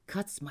fail. It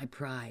cuts my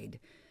pride.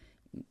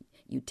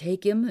 You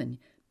take him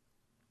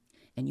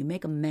and you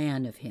make a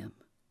man of him.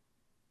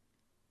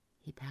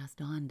 He passed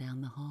on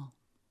down the hall.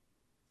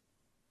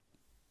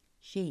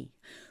 She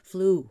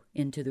flew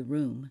into the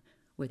room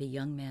where the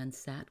young man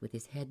sat with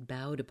his head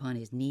bowed upon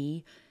his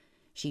knee.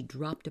 She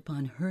dropped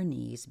upon her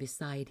knees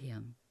beside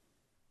him.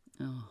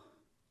 Oh,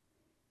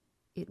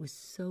 it was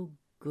so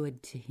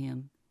good to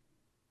him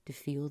to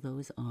feel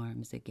those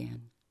arms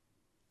again.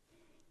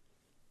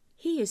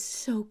 He is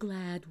so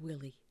glad,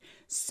 Willie,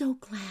 so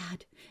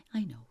glad.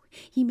 I know,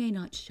 he may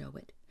not show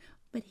it,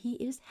 but he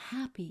is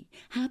happy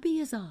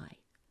as I.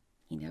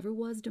 He never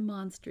was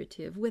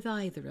demonstrative with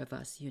either of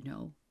us, you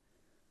know.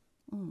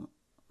 Oh,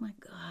 my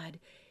God,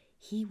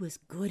 he was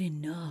good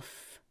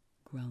enough,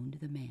 groaned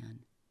the man.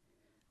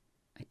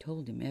 I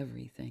told him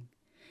everything,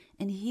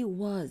 and he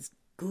was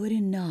good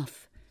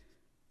enough.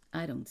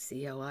 I don't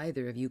see how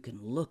either of you can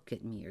look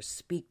at me or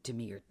speak to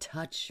me or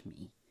touch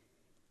me.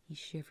 He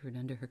shivered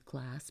under her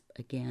clasp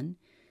again,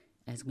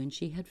 as when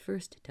she had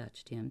first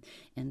touched him,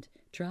 and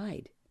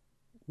tried,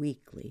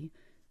 weakly,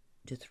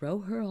 to throw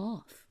her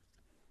off.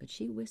 But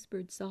she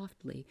whispered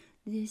softly,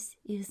 This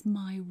is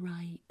my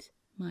right,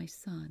 my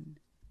son.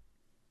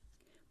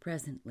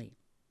 Presently,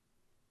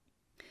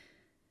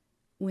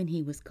 when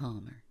he was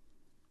calmer,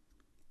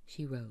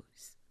 she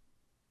rose.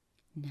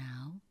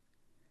 Now,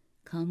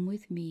 come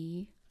with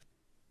me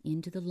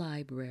into the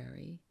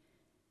library,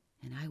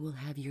 and I will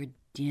have your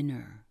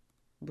dinner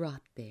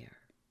brought there.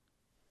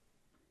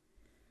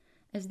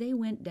 As they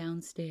went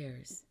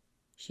downstairs,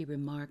 she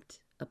remarked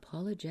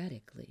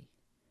apologetically,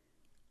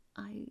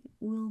 I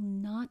will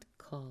not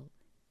call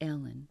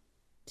Ellen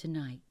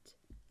tonight.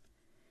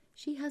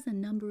 She has a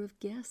number of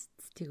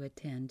guests to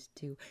attend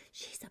to.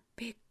 She's a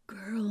big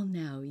girl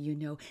now, you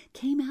know,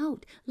 came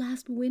out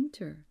last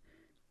winter.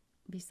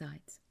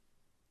 Besides,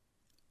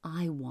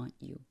 I want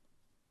you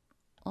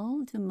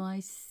all to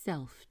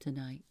myself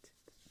tonight.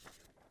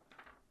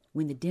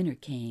 When the dinner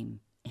came,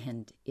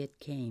 and it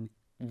came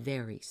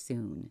very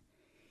soon,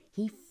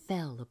 he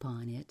fell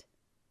upon it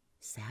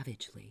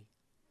savagely.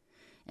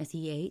 As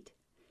he ate,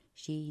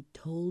 she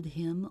told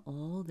him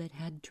all that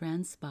had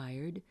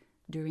transpired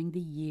during the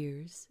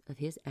years of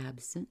his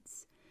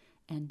absence,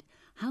 and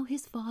how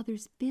his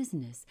father's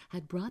business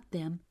had brought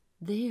them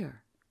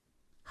there.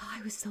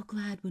 I was so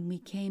glad when we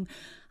came.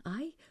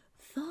 I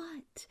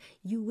thought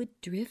you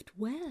would drift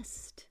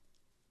west.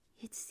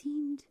 It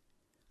seemed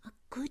a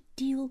good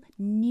deal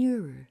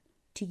nearer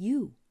to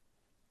you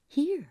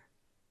here.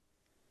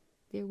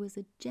 There was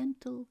a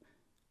gentle,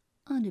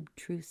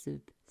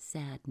 unobtrusive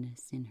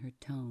sadness in her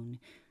tone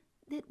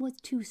that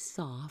was too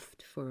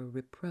soft for a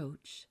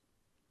reproach.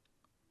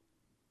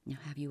 Now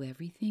have you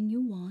everything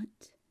you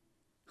want?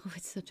 Oh,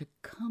 it's such a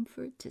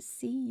comfort to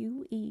see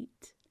you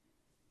eat.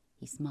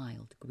 He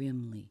smiled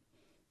grimly.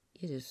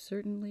 It is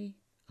certainly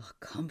a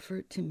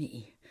comfort to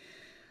me.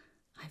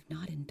 I've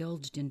not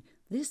indulged in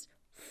this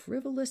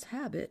frivolous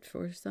habit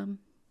for some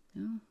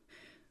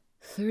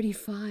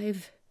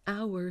 35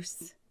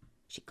 hours.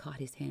 She caught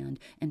his hand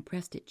and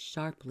pressed it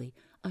sharply,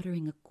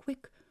 uttering a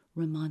quick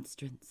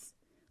remonstrance.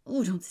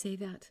 Oh, don't say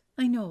that.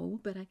 I know,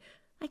 but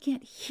I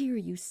can't hear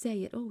you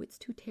say it. Oh, it's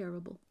too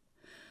terrible.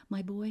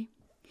 My boy,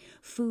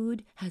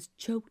 food has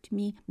choked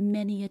me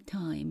many a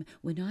time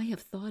when I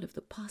have thought of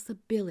the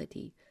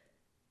possibility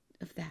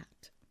of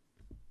that.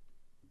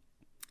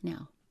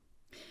 Now,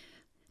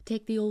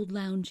 take the old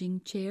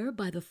lounging chair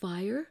by the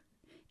fire,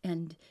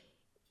 and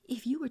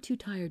if you are too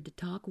tired to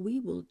talk, we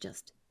will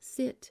just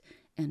sit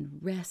and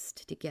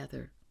rest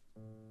together.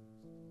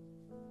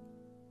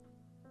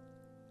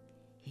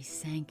 He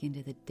sank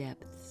into the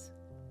depths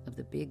of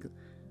the big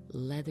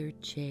leather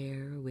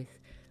chair with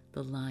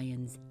the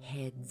lions'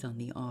 heads on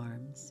the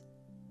arms,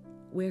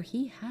 where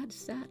he had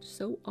sat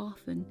so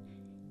often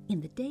in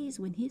the days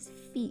when his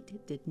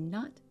feet did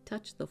not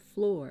touch the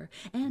floor,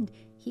 and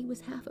he was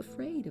half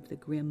afraid of the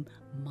grim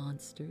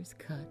monster's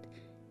cut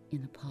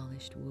in the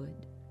polished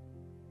wood.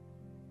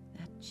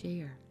 That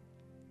chair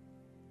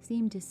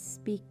seemed to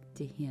speak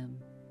to him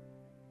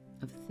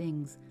of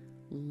things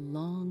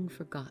long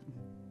forgotten.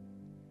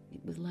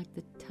 It was like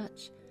the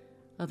touch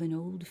of an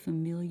old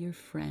familiar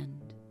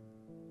friend.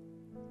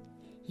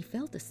 He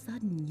felt a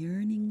sudden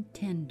yearning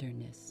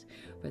tenderness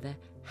for the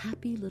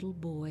happy little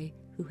boy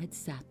who had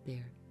sat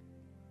there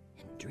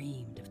and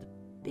dreamed of the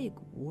big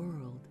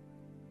world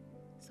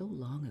so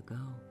long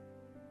ago.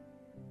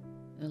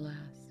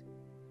 Alas,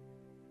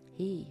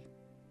 he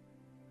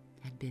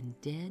had been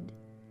dead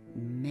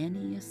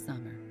many a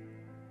summer,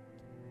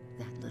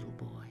 that little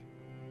boy.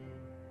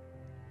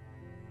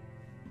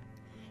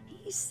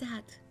 He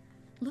sat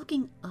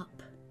looking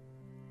up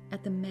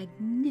at the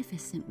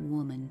magnificent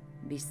woman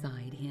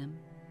beside him.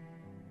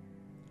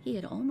 He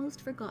had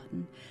almost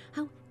forgotten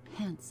how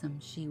handsome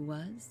she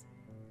was,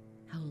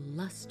 how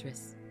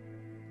lustrous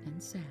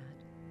and sad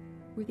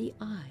were the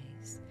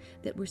eyes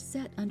that were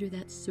set under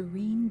that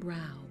serene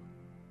brow,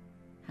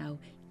 how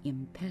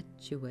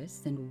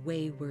impetuous and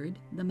wayward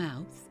the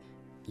mouth,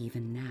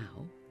 even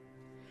now,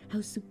 how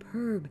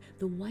superb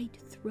the white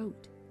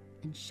throat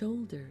and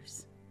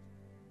shoulders.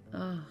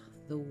 Ah,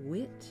 the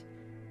wit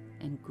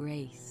and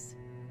grace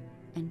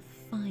and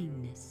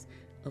fineness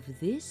of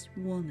this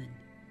woman.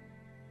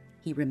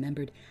 He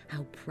remembered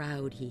how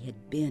proud he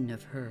had been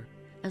of her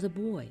as a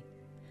boy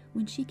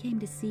when she came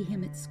to see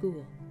him at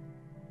school.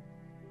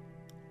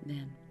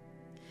 Then,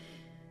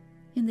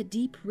 in the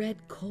deep red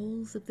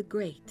coals of the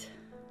grate,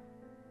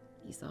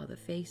 he saw the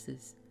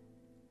faces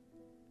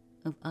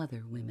of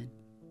other women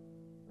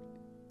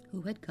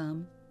who had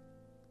come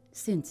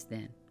since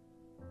then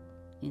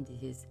into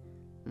his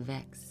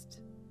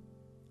vexed,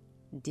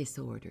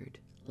 disordered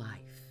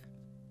life.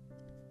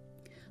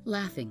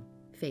 Laughing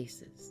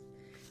faces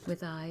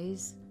with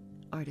eyes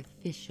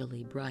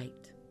artificially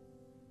bright,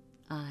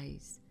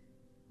 eyes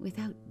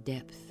without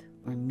depth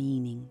or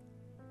meaning,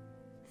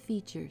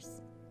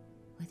 features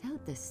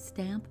without the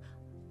stamp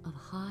of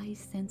high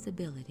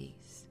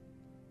sensibilities.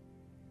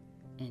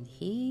 And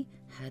he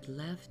had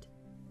left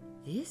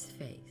this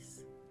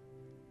face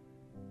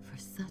for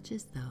such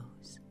as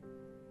those.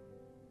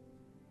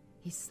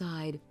 He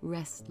sighed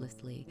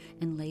restlessly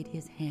and laid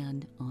his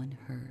hand on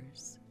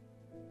hers.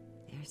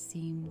 There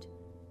seemed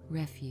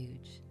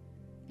refuge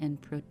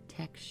and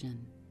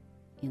protection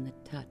in the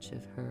touch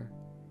of her,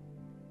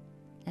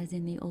 as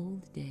in the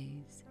old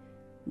days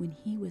when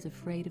he was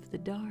afraid of the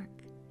dark.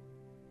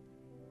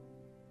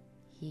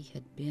 He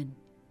had been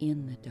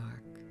in the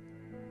dark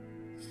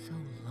so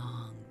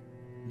long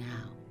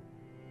now.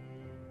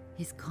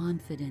 His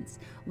confidence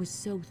was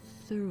so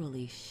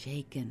thoroughly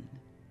shaken,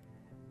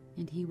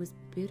 and he was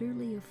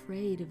bitterly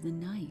afraid of the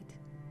night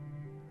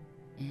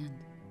and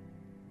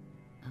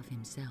of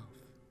himself.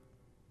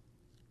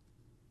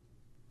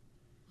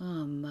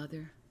 Oh,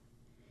 Mother,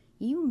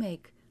 you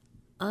make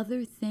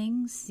other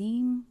things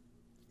seem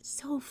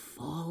so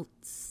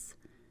false.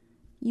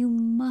 You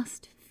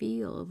must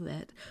feel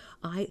that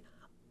I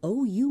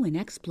owe you an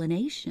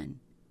explanation,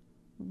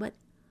 but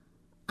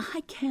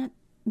I can't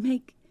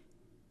make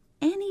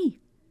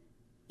any,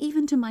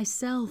 even to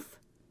myself.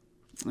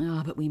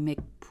 Ah, but we make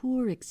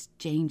poor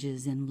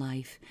exchanges in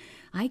life.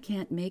 I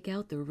can't make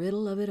out the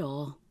riddle of it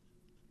all.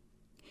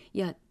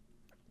 Yet,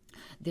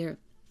 there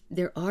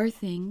are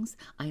things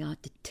I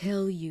ought to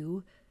tell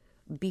you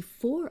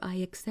before I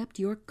accept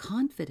your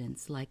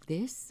confidence like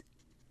this.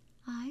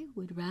 I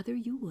would rather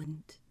you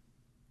wouldn't.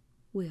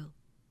 Will,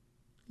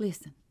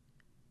 listen.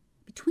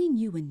 Between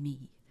you and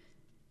me,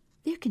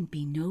 there can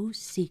be no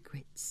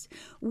secrets.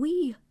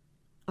 We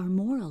are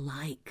more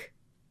alike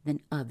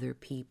than other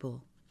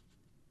people.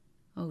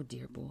 Oh,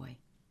 dear boy,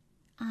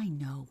 I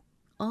know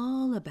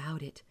all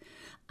about it.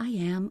 I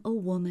am a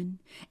woman,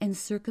 and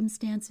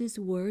circumstances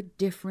were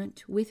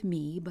different with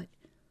me, but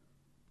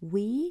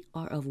we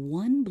are of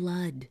one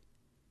blood.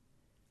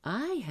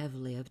 I have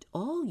lived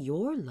all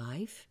your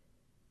life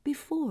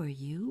before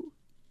you.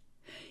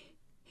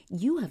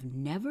 You have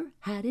never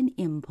had an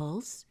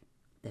impulse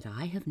that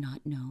I have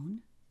not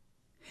known.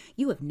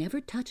 You have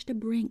never touched a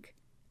brink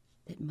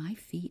that my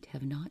feet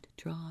have not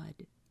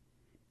trod.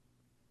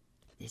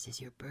 This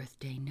is your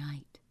birthday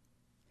night.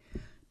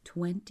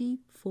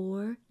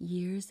 24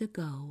 years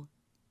ago,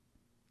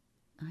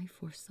 I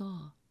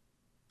foresaw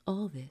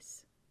all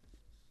this.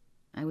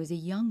 I was a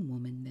young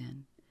woman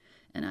then,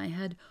 and I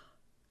had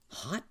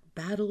hot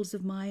battles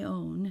of my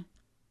own,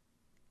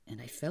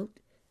 and I felt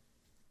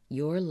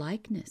your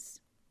likeness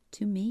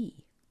to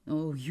me.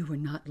 Oh, you were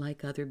not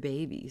like other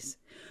babies.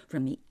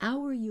 From the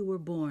hour you were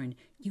born,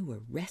 you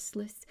were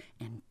restless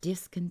and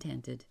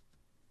discontented.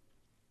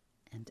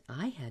 And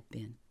I had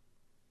been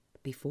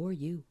before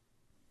you.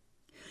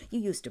 You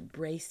used to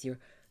brace your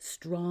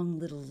strong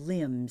little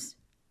limbs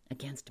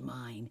against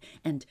mine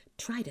and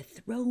try to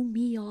throw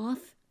me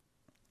off,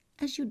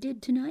 as you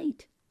did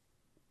tonight.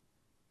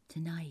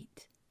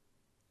 Tonight,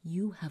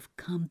 you have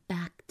come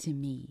back to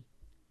me,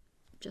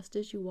 just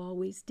as you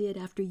always did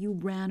after you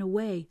ran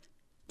away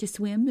to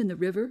swim in the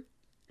river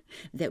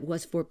that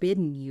was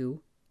forbidden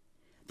you,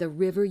 the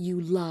river you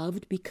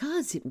loved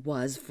because it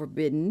was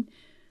forbidden.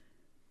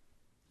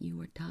 You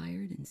were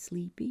tired and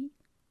sleepy,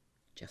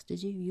 just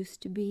as you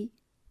used to be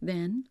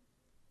then,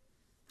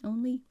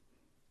 only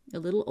a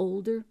little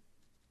older,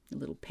 a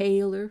little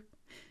paler,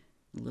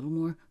 a little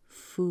more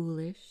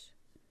foolish.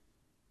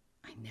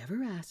 I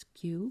never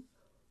asked you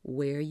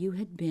where you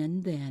had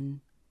been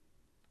then,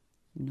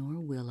 nor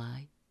will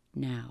I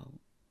now.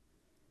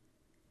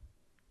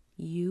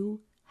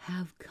 You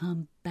have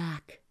come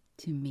back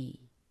to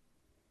me.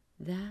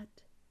 That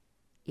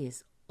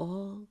is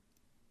all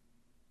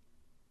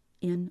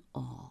in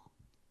all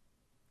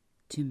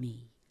to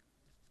me.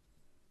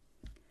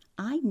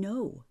 I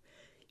know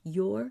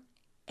your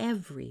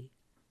every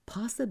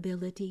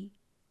possibility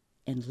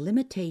and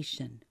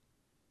limitation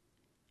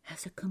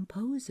as a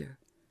composer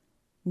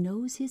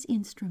knows his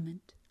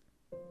instrument.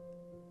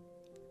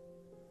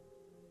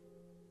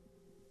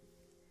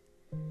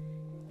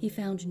 He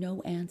found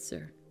no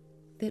answer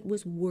that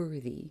was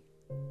worthy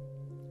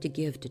to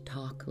give to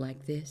talk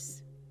like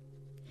this.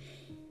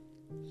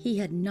 He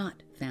had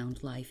not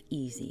found life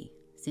easy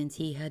since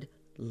he had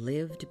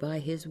lived by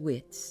his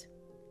wits.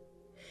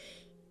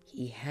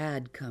 He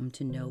had come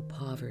to know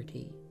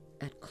poverty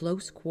at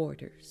close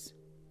quarters.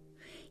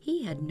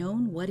 He had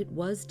known what it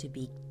was to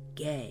be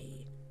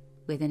gay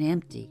with an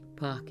empty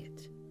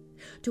pocket,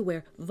 to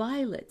wear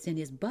violets in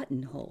his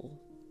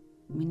buttonhole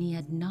when he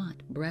had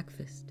not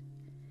breakfast,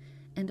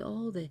 and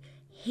all the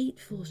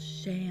hateful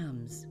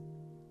shams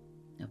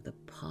of the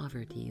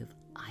poverty of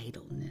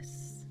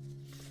idleness.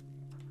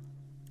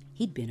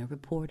 He'd been a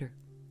reporter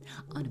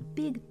on a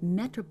big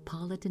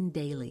metropolitan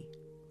daily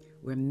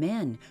where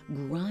men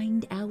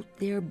grind out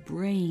their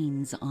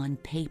brains on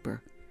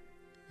paper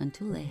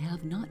until they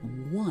have not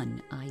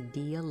one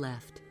idea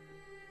left,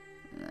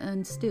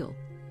 and still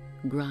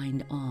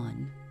grind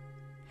on.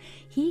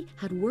 He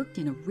had worked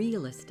in a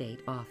real estate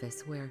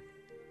office where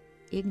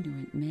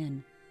ignorant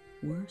men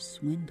were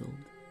swindled.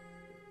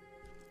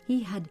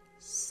 He had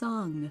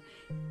sung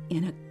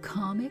in a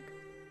comic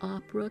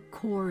opera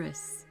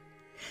chorus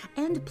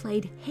and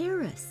played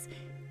Harris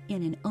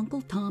in an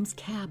Uncle Tom's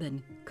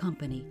Cabin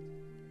company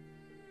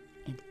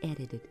and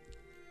edited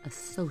a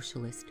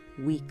socialist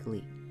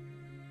weekly.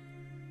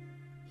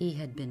 He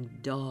had been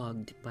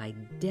dogged by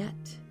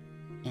debt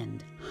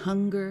and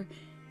hunger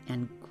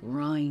and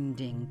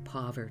grinding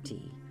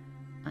poverty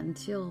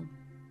until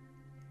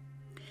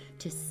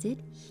to sit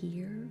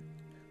here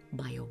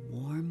by a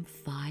warm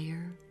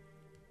fire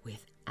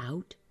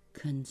without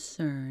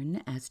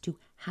concern as to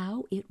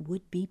how it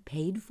would be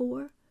paid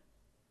for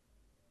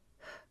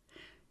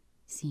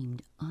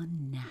seemed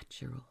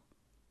unnatural.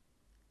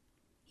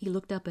 He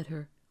looked up at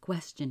her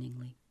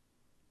questioningly.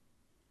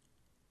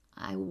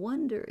 I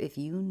wonder if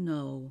you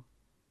know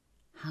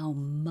how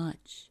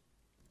much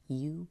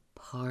you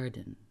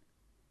pardon.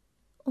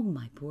 Oh,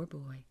 my poor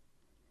boy.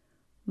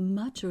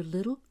 Much or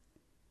little,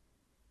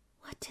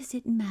 what does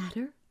it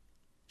matter?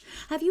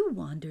 Have you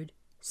wandered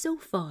so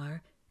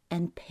far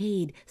and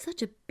paid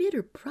such a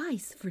bitter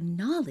price for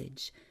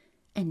knowledge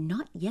and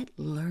not yet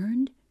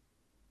learned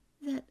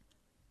that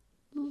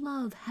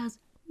love has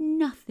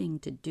nothing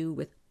to do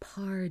with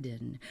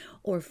pardon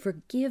or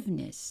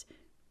forgiveness,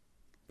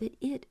 that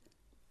it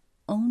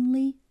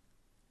only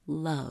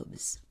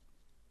loves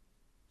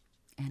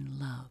and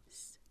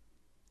loves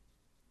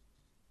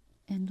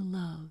and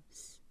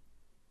loves?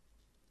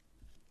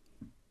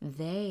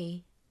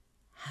 They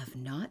have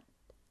not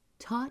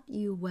taught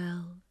you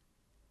well,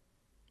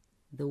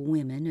 the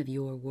women of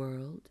your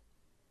world.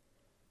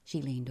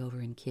 She leaned over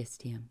and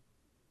kissed him,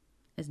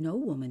 as no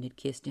woman had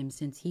kissed him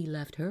since he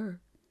left her.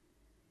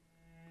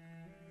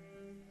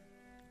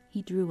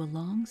 He drew a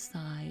long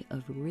sigh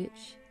of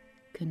rich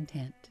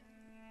content.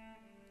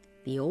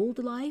 The old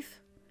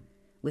life,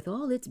 with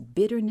all its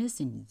bitterness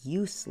and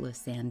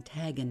useless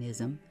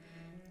antagonism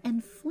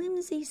and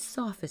flimsy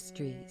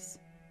sophistries,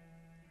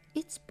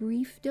 its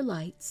brief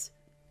delights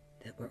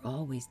that were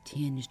always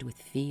tinged with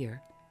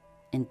fear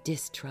and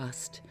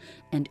distrust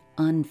and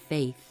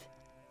unfaith,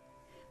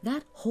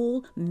 that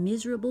whole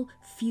miserable,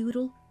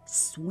 futile,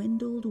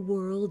 swindled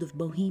world of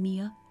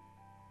Bohemia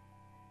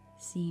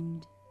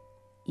seemed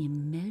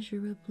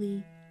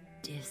immeasurably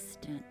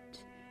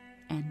distant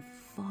and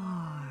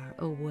far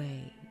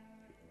away,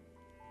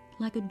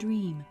 like a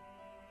dream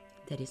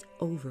that is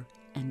over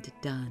and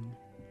done.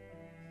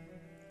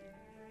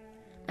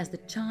 As the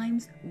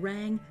chimes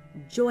rang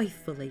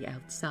joyfully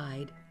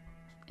outside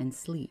and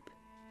sleep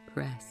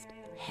pressed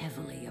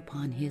heavily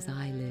upon his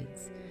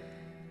eyelids,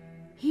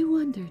 he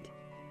wondered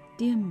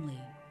dimly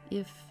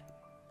if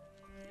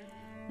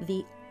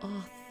the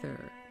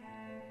author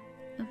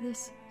of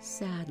this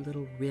sad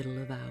little riddle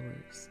of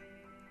ours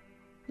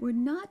were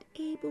not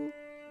able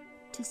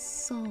to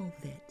solve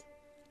it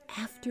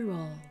after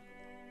all,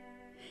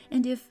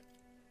 and if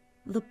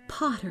the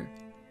potter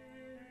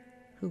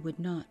who would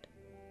not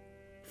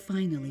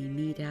finally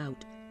mete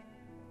out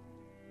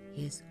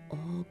his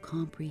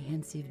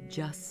all-comprehensive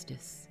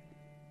justice,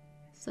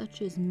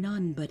 such as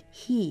none but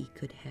he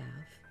could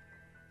have,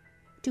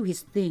 to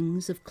his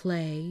things of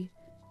clay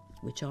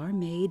which are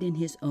made in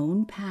his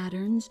own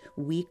patterns,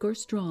 weak or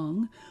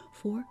strong,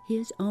 for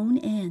his own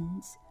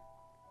ends.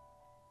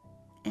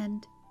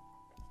 And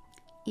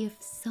if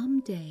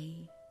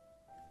someday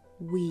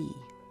we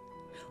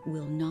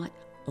will not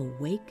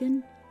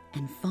awaken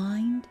and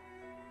find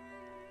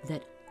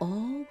that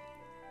all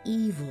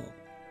evil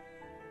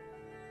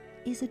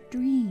is a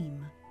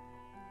dream,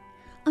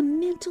 a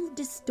mental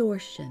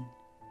distortion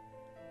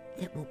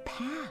that will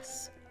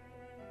pass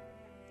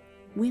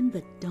when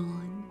the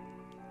dawn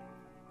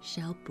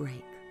shall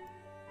break.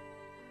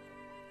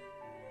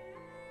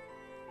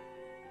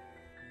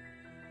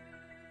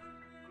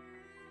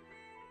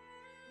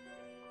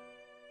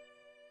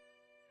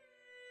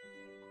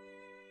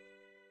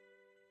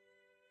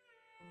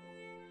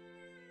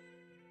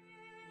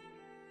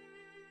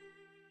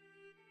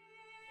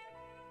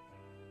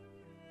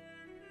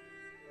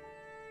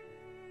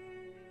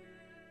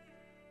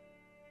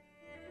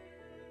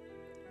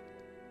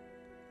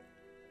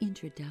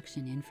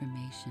 Introduction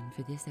information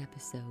for this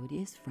episode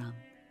is from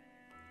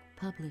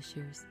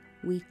Publishers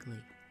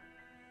Weekly.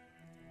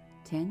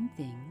 10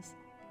 things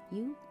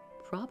you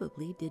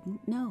probably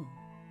didn't know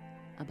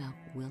about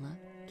Willa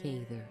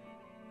Cather,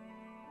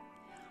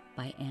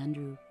 by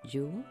Andrew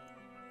Jewell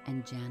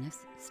and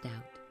Janice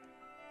Stout,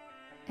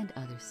 and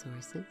other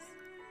sources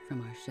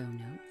from our show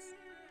notes.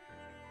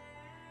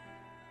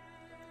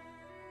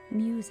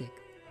 Music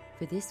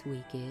for this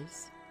week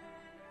is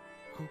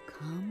O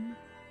Come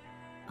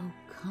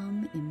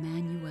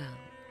Emmanuel,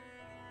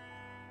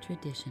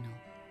 traditional,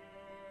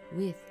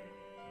 with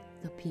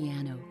the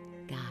Piano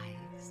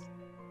Guys,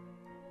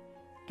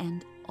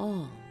 and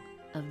all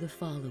of the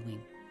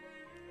following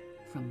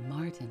from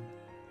Martin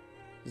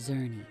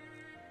Zerny.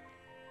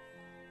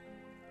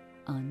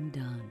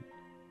 Undone,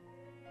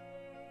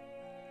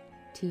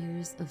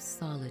 Tears of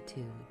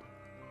Solitude,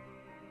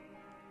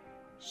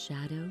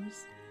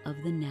 Shadows of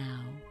the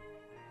Now,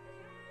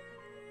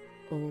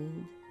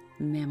 Old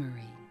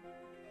Memory,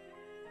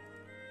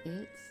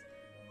 It's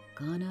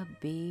Gonna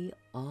Be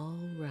All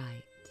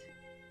Right,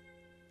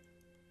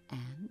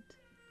 and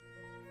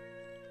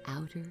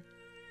Outer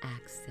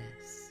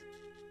Access,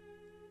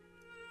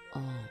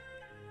 all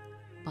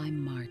by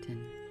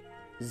Martin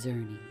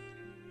Zerny.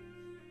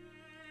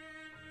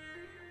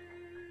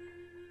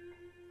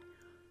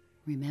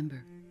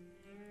 Remember,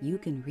 you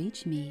can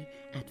reach me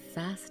at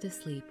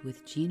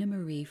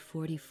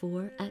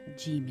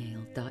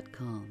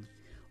fastasleepwithginamarie44@gmail.com,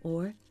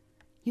 or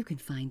you can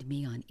find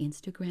me on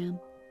Instagram,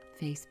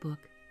 Facebook,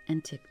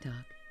 and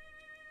TikTok.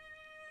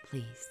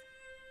 Please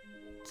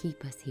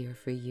keep us here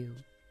for you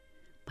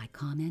by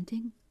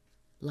commenting,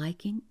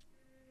 liking,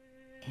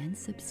 and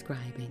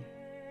subscribing.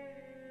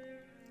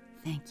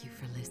 Thank you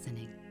for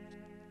listening.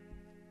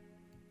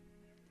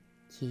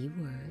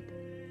 Keyword: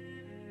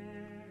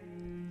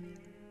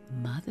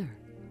 Mother.